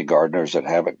of kindergartners that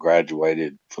haven't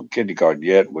graduated from kindergarten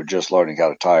yet. We're just learning how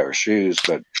to tie our shoes,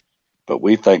 but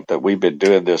we think that we've been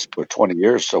doing this for 20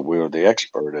 years, so we're the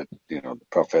expert at the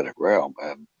prophetic realm.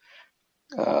 And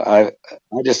I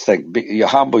just think you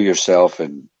humble yourself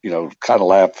and kind of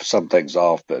laugh some things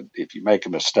off. But if you make a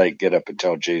mistake, get up and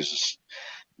tell Jesus,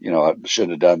 I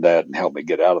shouldn't have done that, and help me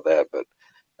get out of that. But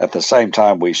at the same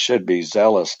time, we should be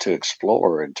zealous to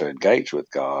explore and to engage with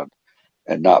God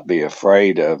and not be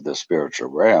afraid of the spiritual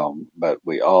realm. But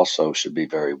we also should be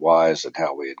very wise in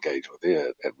how we engage with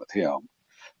it and with Him.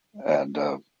 And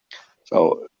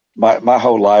so my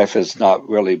whole life has not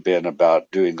really been about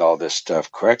doing all this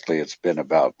stuff correctly. It's been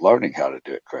about learning how to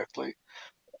do it correctly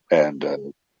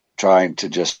and trying to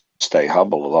just stay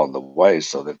humble along the way,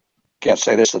 so that can't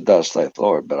say this that does saith the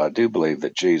Lord, but I do believe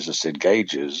that Jesus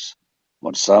engages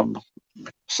on some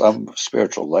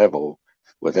spiritual level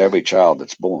with every child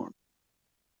that's born.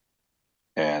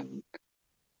 And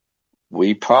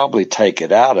we probably take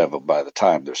it out of them by the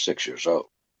time they're 6 years old.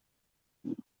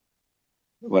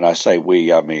 When I say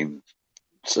we, I mean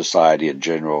society in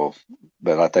general,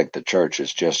 but I think the church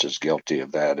is just as guilty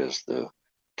of that as the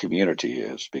community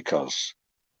is, because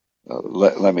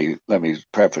let me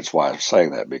preface why I'm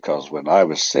saying that, because when I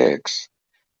was 6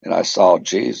 and I saw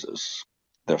Jesus,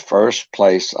 the first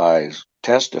place I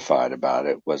testified about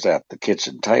it was at the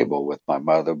kitchen table with my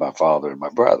mother, my father, and my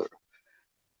brother.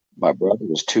 My brother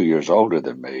was 2 years older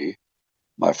than me.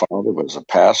 My father was a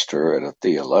pastor and a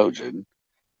theologian.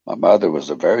 My mother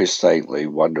was a very saintly,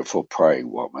 wonderful praying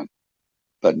woman.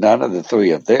 But none of the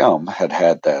three of them had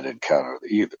had that encounter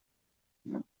either.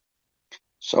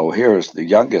 So here's the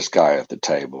youngest guy at the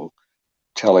table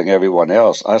telling everyone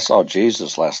else, I saw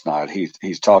Jesus last night.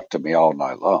 He's talked to me all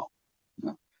night long.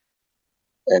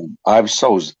 and I'm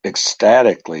so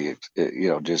ecstatically,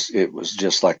 it was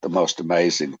just like the most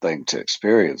amazing thing to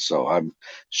experience. So I'm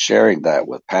sharing that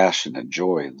with passion and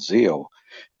joy and zeal.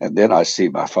 And then I see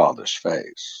my father's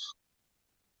face.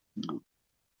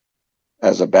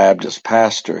 As a Baptist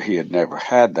pastor, he had never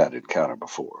had that encounter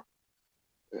before.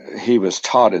 He was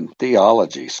taught in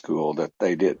theology school that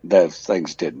that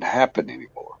things didn't happen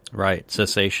anymore. Right.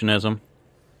 Cessationism.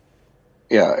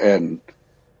 Yeah. And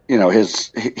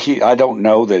I don't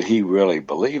know that he really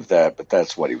believed that, but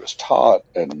that's what he was taught.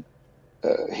 And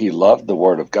he loved the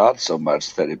Word of God so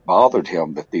much that it bothered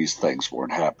him that these things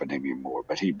weren't happening anymore,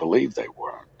 but he believed they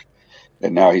weren't.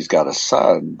 And now he's got a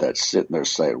son that's sitting there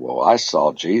saying, well, I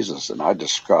saw Jesus and I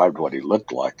described what he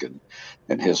looked like, and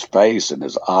his face and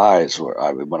his eyes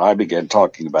when I began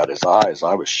talking about his eyes,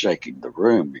 I was shaking the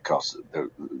room because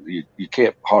you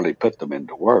can't hardly put them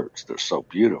into words. They're so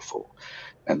beautiful.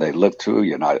 And they look through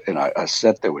you, and I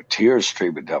sat there with tears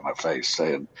streaming down my face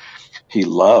saying, he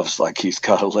loves like he's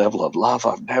got a level of love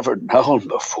I've never known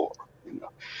before.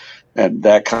 And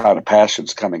that kind of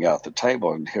passion's coming out the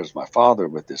table. And here's my father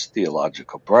with his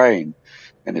theological brain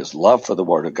and his love for the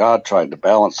Word of God trying to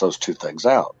balance those two things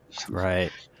out.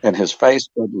 Right. And his face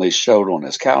suddenly showed on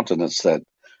his countenance that,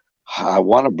 I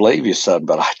want to believe you, son,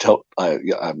 but I don't,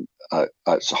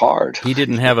 it's hard. He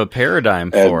didn't have a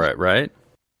paradigm for it, right?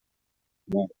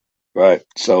 Right.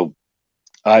 So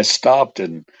I stopped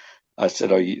and I said,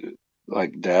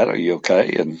 Dad, are you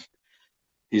okay? And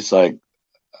he's like,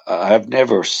 I've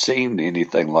never seen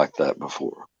anything like that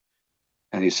before.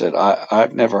 And he said,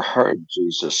 I've never heard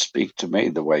Jesus speak to me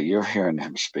the way you're hearing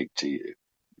him speak to you.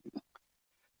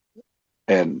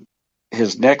 And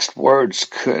his next words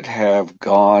could have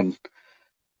gone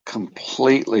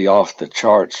completely off the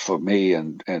charts for me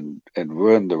and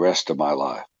ruined the rest of my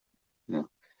life.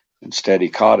 Instead, he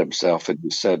caught himself and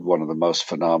he said one of the most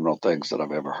phenomenal things that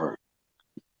I've ever heard.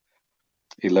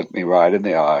 He looked me right in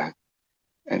the eye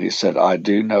and he said, I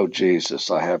do know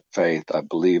Jesus. I have faith. I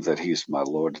believe that he's my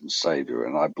Lord and Savior,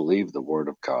 and I believe the Word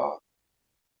of God.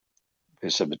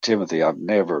 He said, but Timothy, I've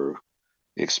never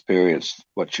experienced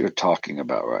what you're talking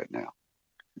about right now.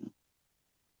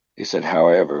 He said,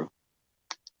 however,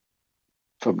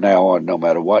 from now on, no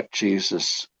matter what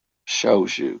Jesus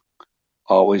shows you,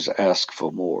 always ask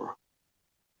for more.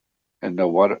 And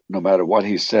no matter what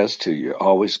he says to you,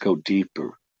 always go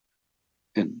deeper.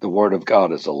 And the Word of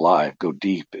God is alive. Go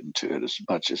deep into it as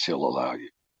much as he'll allow you.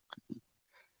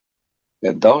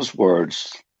 And those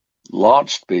words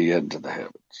launched me into the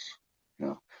heavens.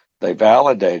 They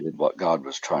validated what God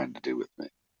was trying to do with me.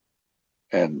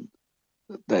 And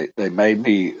they made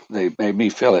me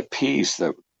feel at peace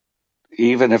that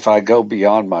even if I go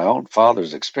beyond my own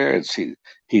father's experience,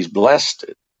 he's blessed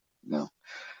it.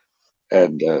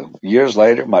 And years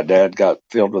later, my dad got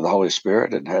filled with the Holy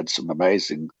Spirit and had some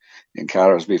amazing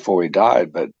encounters before he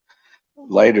died. But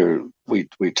later, we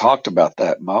talked about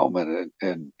that moment,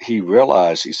 and he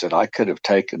realized, he said, I could have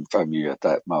taken from you at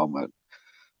that moment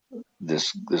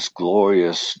this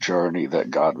glorious journey that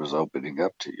God was opening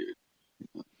up to you.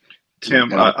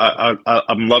 Tim,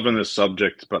 I'm loving this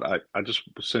subject, but I just,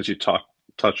 since you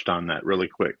touched on that really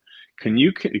quick, can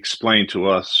you explain to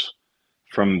us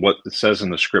from what it says in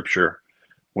the scripture,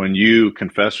 when you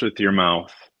confess with your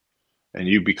mouth and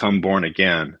you become born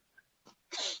again,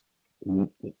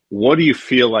 what do you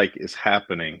feel like is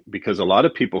happening? Because a lot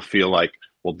of people feel like,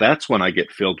 well, that's when I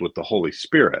get filled with the Holy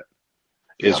Spirit,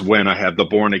 is when I have the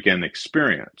born again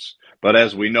experience. But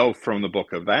as we know from the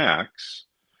book of Acts,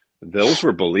 those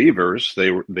were believers.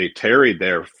 They tarried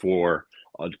there for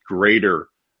a greater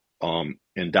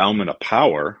endowment of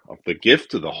power of the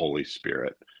gift of the Holy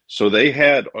Spirit. So they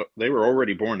were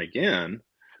already born again,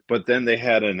 but then they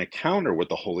had an encounter with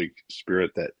the Holy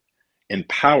Spirit that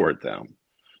empowered them.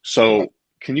 So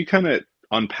can you kind of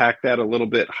unpack that a little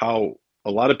bit? How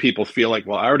a lot of people feel like,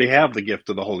 well, I already have the gift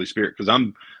of the Holy Spirit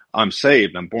because I'm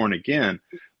saved, I'm born again,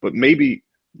 but maybe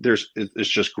it's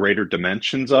just greater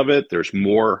dimensions of it. There's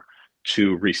more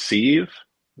to receive.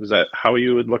 Is that how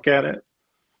you would look at it?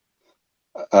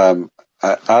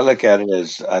 I look at it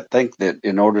as, I think that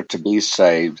in order to be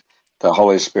saved, the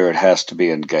Holy Spirit has to be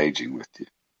engaging with you.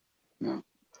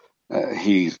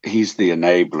 He's the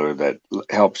enabler that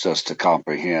helps us to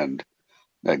comprehend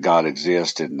that God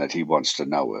exists and that he wants to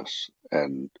know us.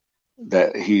 And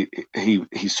that he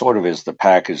sort of is the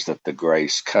package that the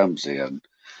grace comes in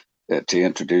to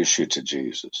introduce you to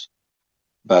Jesus.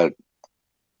 But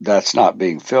that's not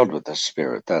being filled with the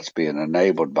Spirit. That's being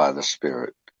enabled by the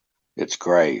Spirit It's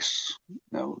grace.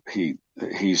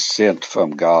 He's sent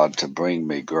from God to bring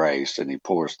me grace, and he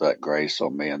pours that grace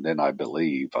on me, and then I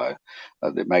believe.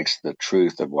 It makes the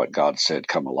truth of what God said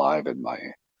come alive in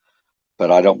me.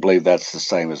 But I don't believe that's the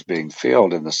same as being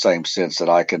filled, in the same sense that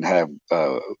I can have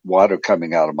water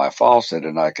coming out of my faucet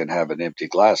and I can have an empty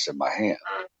glass in my hand.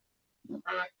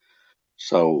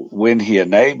 So when he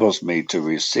enables me to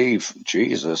receive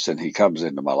Jesus and he comes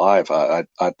into my life, I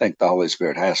think the Holy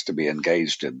Spirit has to be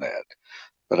engaged in that.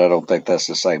 But I don't think that's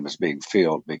the same as being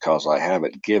filled, because I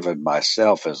haven't given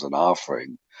myself as an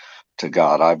offering to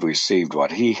God. I've received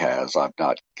what he has. I've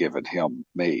not given him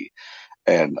me.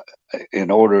 And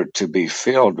in order to be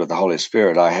filled with the Holy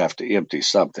Spirit, I have to empty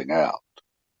something out.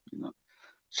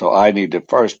 So I need to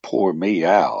first pour me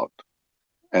out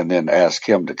and then ask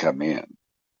him to come in.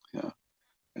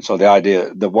 And so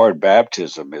the word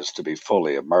baptism is to be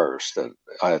fully immersed. And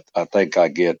I think I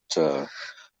get brought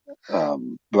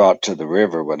to the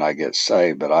river when I get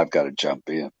saved, but I've got to jump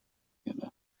in,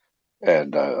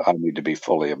 and I need to be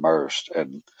fully immersed.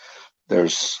 And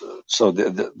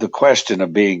the question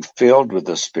of being filled with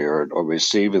the Spirit or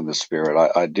receiving the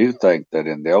Spirit, I do think that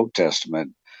in the Old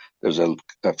Testament, there's a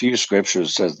few scriptures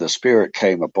that says the Spirit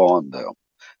came upon them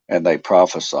and they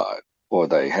prophesied, or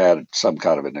they had some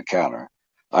kind of an encounter.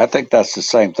 I think that's the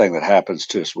same thing that happens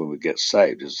to us when we get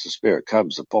saved, is the Spirit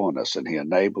comes upon us and he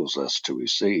enables us to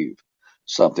receive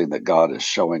something that God is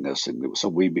showing us. And so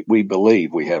we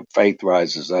believe, we have faith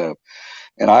rises up.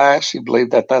 And I actually believe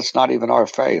that that's not even our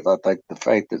faith. I think the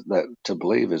faith that to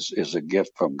believe is a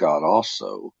gift from God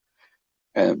also.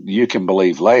 And you can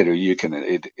believe later, you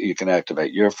can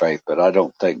activate your faith, but I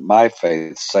don't think my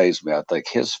faith saves me. I think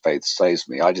his faith saves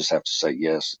me. I just have to say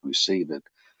yes and receive it.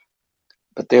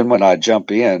 But then when I jump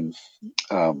in,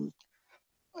 um,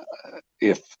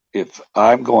 if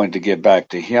I'm going to give back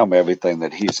to him everything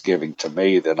that he's giving to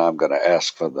me, then I'm going to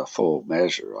ask for the full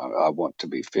measure. I want to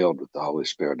be filled with the Holy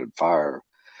Spirit and fire,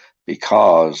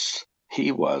 because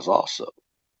he was also.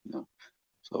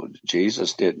 So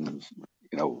Jesus didn't,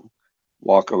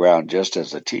 walk around just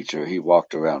as a teacher. He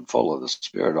walked around full of the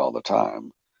Spirit all the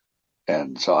time.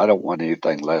 And so I don't want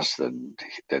anything less than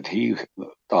he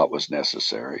thought was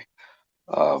necessary.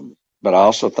 But I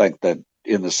also think that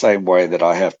in the same way that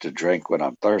I have to drink when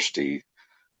I'm thirsty,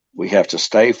 we have to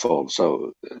stay full.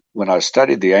 So when I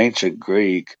studied the ancient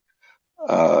Greek,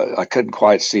 I couldn't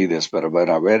quite see this, but when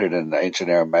I read it in the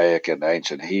ancient Aramaic and the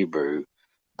ancient Hebrew,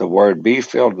 the word "be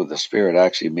filled with the Spirit"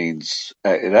 actually means,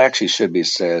 it actually should be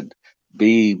said,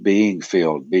 be being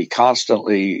filled, be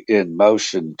constantly in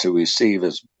motion to receive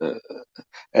as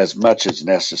much as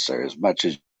necessary, as much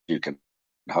as you can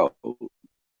hold.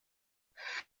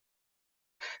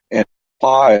 And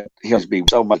apply him to be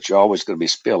so much, you're always going to be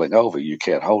spilling over. You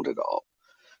can't hold it all.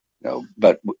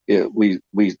 But we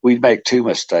make two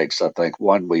mistakes, I think.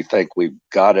 One, we think we've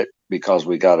got it because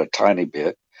we got a tiny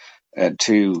bit. And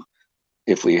two,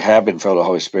 if we have been filled with the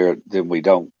Holy Spirit, then we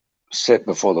don't sit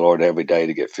before the Lord every day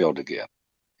to get filled again.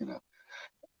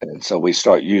 And so we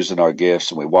start using our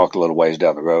gifts, and we walk a little ways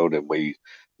down the road, and we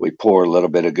pour a little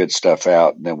bit of good stuff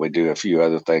out, and then we do a few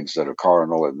other things that are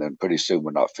carnal, and then pretty soon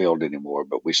we're not filled anymore,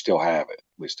 but we still have it.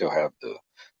 We still have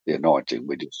the anointing.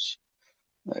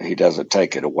 He doesn't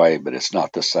take it away, but it's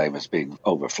not the same as being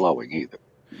overflowing either.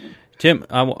 Tim,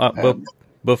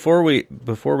 before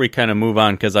we kind of move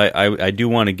on, because I do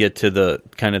want to get to the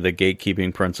kind of the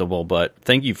gatekeeping principle, but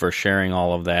thank you for sharing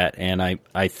all of that. And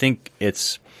I think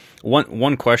it's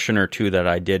one question or two that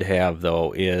I did have,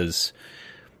 though, is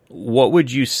what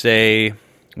would you say?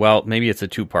 Well, maybe it's a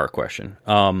two-part question.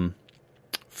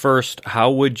 First,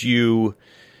 how would you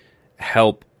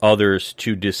help others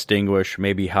to distinguish,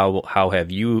 maybe how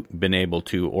have you been able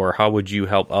to, or how would you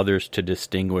help others to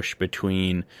distinguish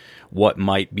between what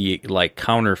might be like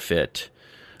counterfeit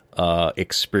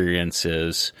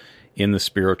experiences in the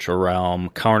spiritual realm,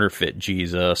 counterfeit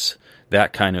Jesus,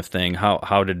 that kind of thing,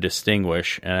 how to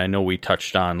distinguish? And I know we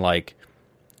touched on, like,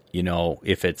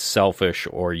 if it's selfish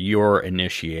or you're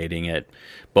initiating it,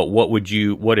 but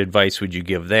what advice would you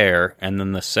give there? And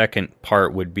then the second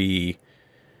part would be,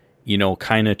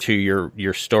 kind of to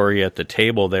your story at the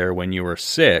table there when you were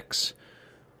 6,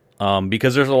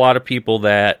 because there's a lot of people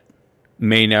that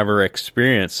may never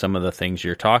experience some of the things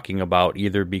you're talking about,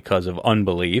 either because of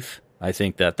unbelief. I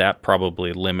think that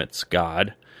probably limits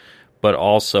God, but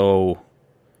also,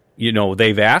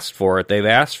 they've asked for it. They've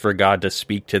asked for God to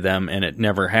speak to them, and it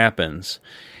never happens.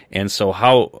 And so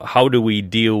how do we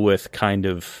deal with kind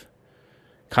of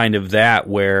that,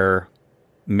 where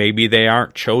maybe they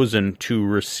aren't chosen to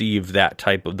receive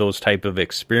those type of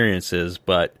experiences,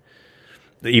 but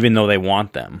even though they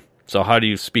want them? So how do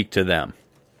you speak to them?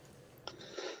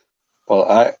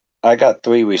 Well, I got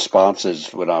three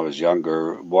responses when I was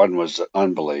younger. One was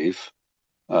unbelief.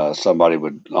 Somebody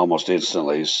would almost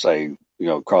instantly say,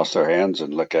 cross their hands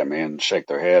and look at me and shake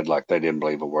their head like they didn't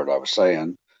believe a word I was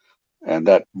saying. And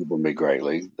that troubled me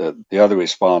greatly. The other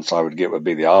response I would get would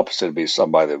be the opposite. It'd be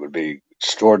somebody that would be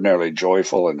extraordinarily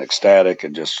joyful and ecstatic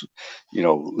and just,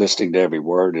 listening to every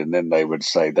word. And then they would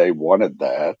say they wanted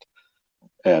that.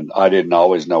 And I didn't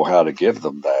always know how to give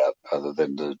them that other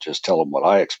than to just tell them what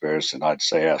I experienced. And I'd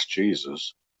say, ask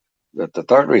Jesus. But the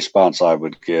third response I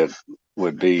would get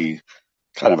would be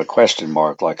kind of a question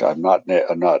mark, like I'm not,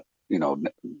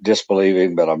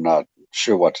 disbelieving, but I'm not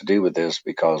sure what to do with this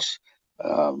because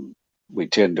um, we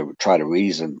tend to try to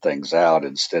reason things out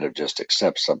instead of just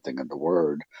accept something in the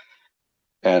Word.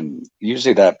 And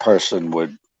usually that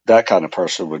kind of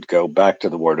person would go back to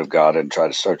the Word of God and try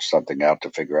to search something out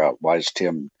to figure out why is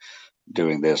Tim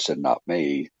doing this and not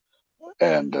me.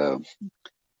 And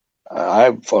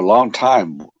I, for a long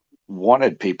time,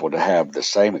 wanted people to have the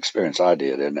same experience I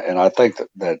did, and I think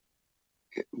that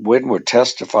when we're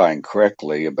testifying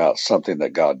correctly about something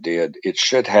that God did, it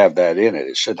should have that in it.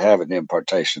 It should have an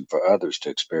impartation for others to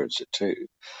experience it too.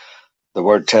 The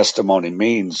word testimony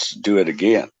means do it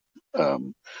again.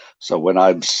 Um, so when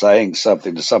I'm saying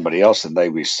something to somebody else and they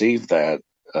receive that,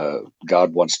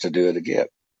 God wants to do it again.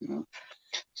 You know?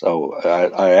 So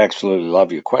I absolutely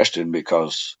love your question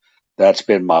because that's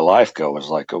been my life goal. Is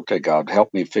like, okay, God,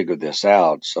 help me figure this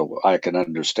out so I can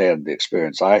understand the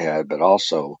experience I had, but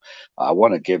also I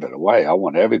want to give it away. I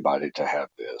want everybody to have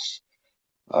this.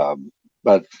 Um,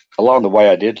 but along the way,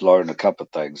 I did learn a couple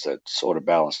of things that sort of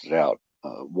balanced it out.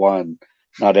 One,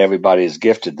 not everybody is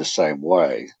gifted the same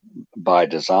way by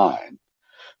design.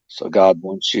 So God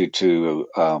wants you to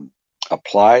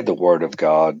apply the Word of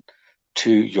God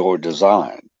to your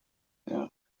design. You know?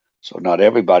 So not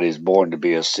everybody is born to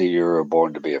be a seer or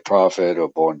born to be a prophet or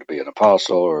born to be an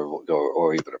apostle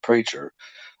or even a preacher.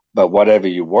 But whatever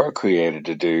you were created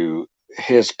to do,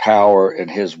 his power and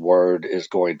his word is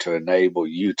going to enable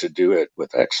you to do it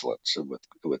with excellence and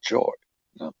with joy.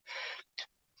 You know?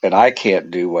 And I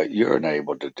can't do what you're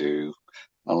enabled to do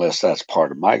unless that's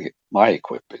part of my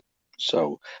equipping.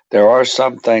 So there are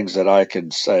some things that I can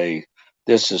say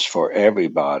this is for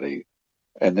everybody,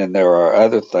 and then there are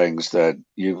other things that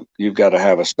you've got to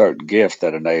have a certain gift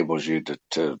that enables you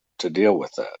to deal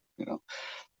with that,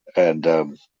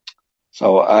 And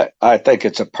so I think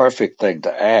it's a perfect thing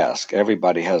to ask.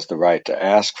 Everybody has the right to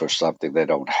ask for something they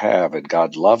don't have, and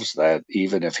God loves that.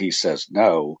 Even if He says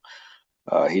no,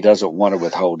 He doesn't want to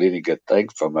withhold any good thing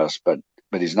from us, but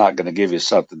He's not going to give you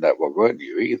something that will ruin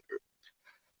you either.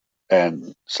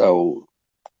 And so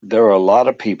there are a lot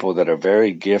of people that are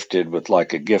very gifted with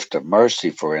like a gift of mercy,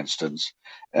 for instance,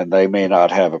 and they may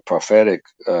not have a prophetic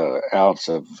ounce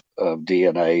of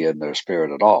DNA in their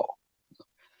spirit at all.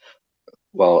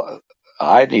 Well,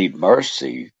 I need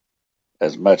mercy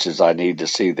as much as I need to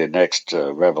see the next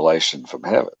revelation from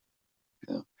heaven.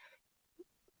 You know?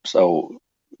 So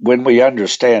when we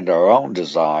understand our own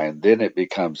design, then it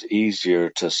becomes easier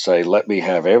to say, let me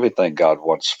have everything God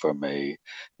wants for me.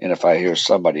 And if I hear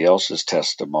somebody else's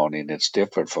testimony and it's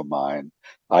different from mine,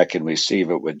 I can receive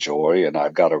it with joy. And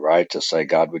I've got a right to say,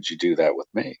 God, would you do that with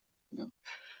me? You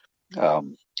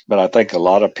know? But I think a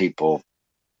lot of people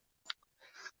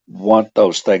want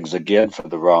those things again for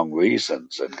the wrong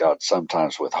reasons. And God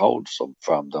sometimes withholds them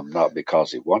from them, not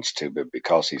because He wants to, but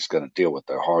because He's going to deal with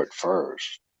their heart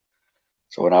first.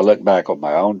 So when I look back on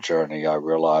my own journey, I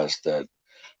realized that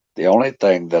the only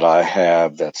thing that I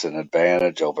have that's an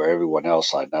advantage over everyone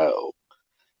else I know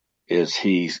is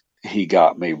he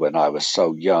got me when I was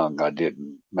so young I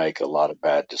didn't make a lot of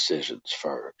bad decisions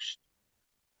first.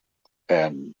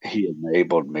 And he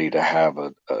enabled me to have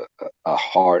a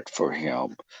heart for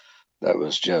him that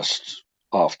was just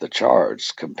off the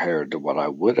charts compared to what I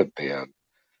would have been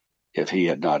if he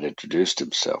had not introduced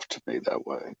himself to me that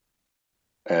way.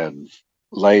 And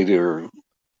later,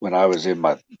 when I was in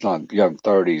my young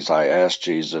 30s, I asked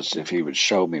Jesus if he would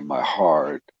show me my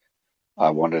heart.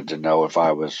 I wanted to know if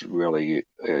I was really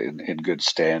in good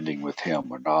standing with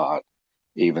him or not.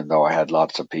 Even though I had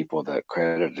lots of people that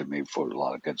credited me for a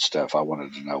lot of good stuff, I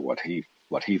wanted to know what he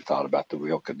thought about the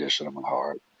real condition of my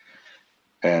heart.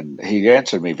 And he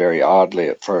answered me very oddly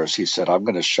at first. He said, I'm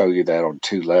going to show you that on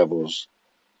two levels.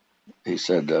 He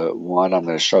said, one, I'm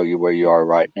going to show you where you are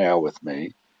right now with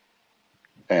me.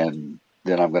 And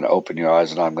then I'm going to open your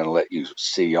eyes and I'm going to let you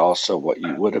see also what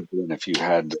you would have been if you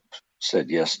had said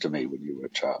yes to me when you were a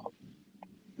child.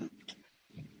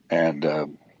 And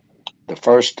the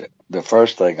first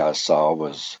thing I saw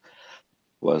was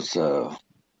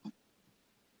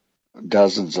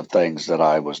dozens of things that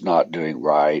I was not doing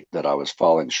right, that I was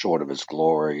falling short of His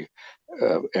glory,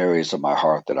 areas of my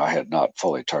heart that I had not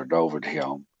fully turned over to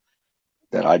Him,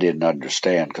 that I didn't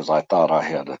understand because I thought I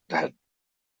had done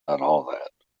all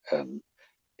that. And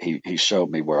he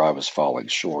showed me where I was falling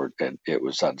short, and it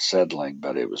was unsettling,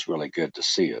 but it was really good to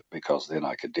see it because then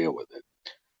I could deal with it.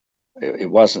 It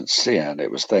wasn't sin;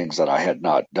 it was things that I had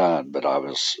not done, but I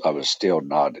was still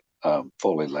not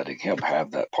fully letting Him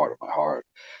have that part of my heart.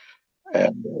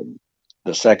 And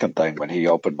the second thing, when He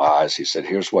opened my eyes, He said,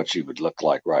 "Here's what you would look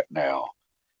like right now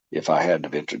if I hadn't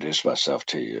have introduced myself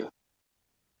to you."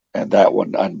 And that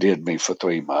one undid me for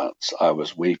 3 months. I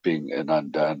was weeping and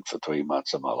undone for 3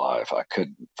 months of my life. I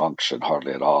couldn't function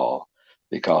hardly at all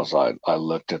because I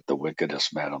looked at the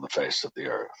wickedest man on the face of the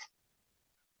earth.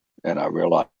 And I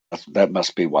realized that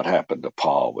must be what happened to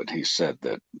Paul when he said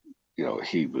that,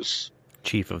 he was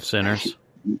chief of sinners.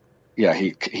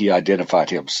 He identified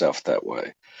himself that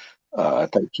way. I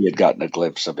think he had gotten a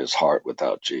glimpse of his heart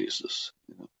without Jesus.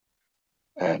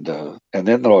 And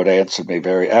then the Lord answered me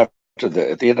at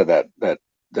the end of that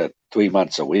 3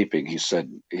 months of weeping. He said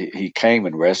he came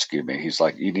and rescued me. He's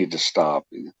like, you need to stop.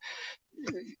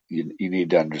 You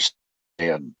need to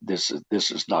understand this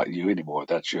is not you anymore.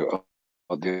 That's the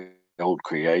old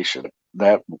creation.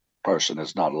 That person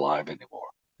is not alive anymore,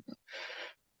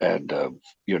 and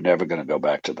you're never going to go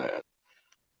back to that.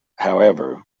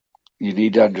 However, you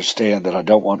need to understand that I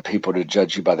don't want people to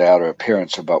judge you by the outer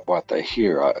appearance about what they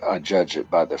hear. I judge it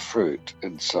by the fruit.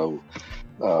 And so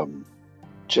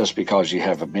just because you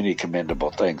have many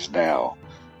commendable things now,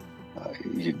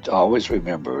 you always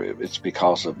remember it's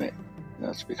because of me.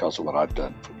 It's because of what I've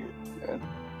done for you. And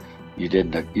you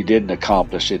didn't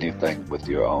accomplish anything with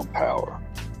your own power.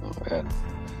 And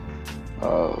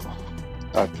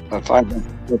I find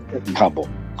that humble.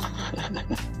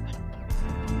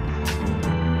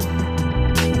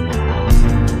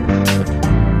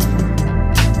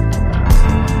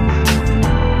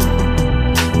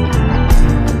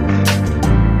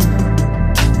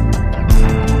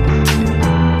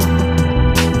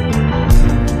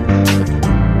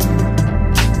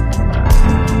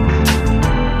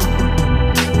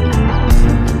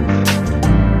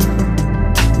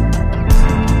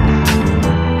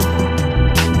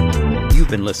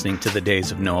 Been listening to the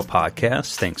Days of Noah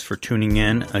podcast. Thanks for tuning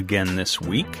in again this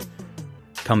week.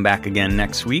 Come back again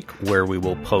next week where we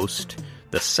will post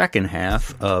the second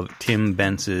half of Tim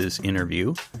Bence's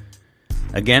interview.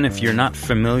 Again, if you're not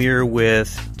familiar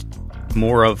with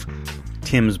more of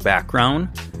Tim's background,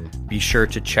 be sure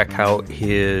to check out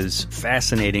his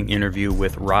fascinating interview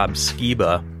with Rob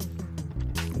Skiba,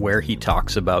 where he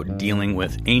talks about dealing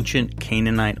with ancient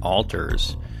Canaanite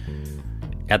altars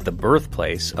at the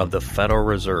birthplace of the Federal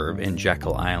Reserve in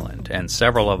Jekyll Island. And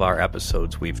several of our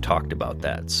episodes we've talked about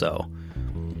that. So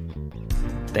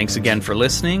thanks again for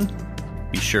listening.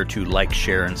 Be sure to like,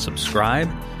 share, and subscribe.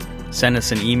 Send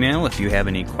us an email if you have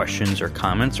any questions or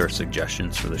comments or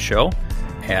suggestions for the show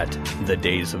at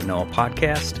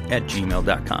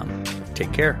thedaysofnoahpodcast@gmail.com.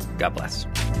 Take care. God bless.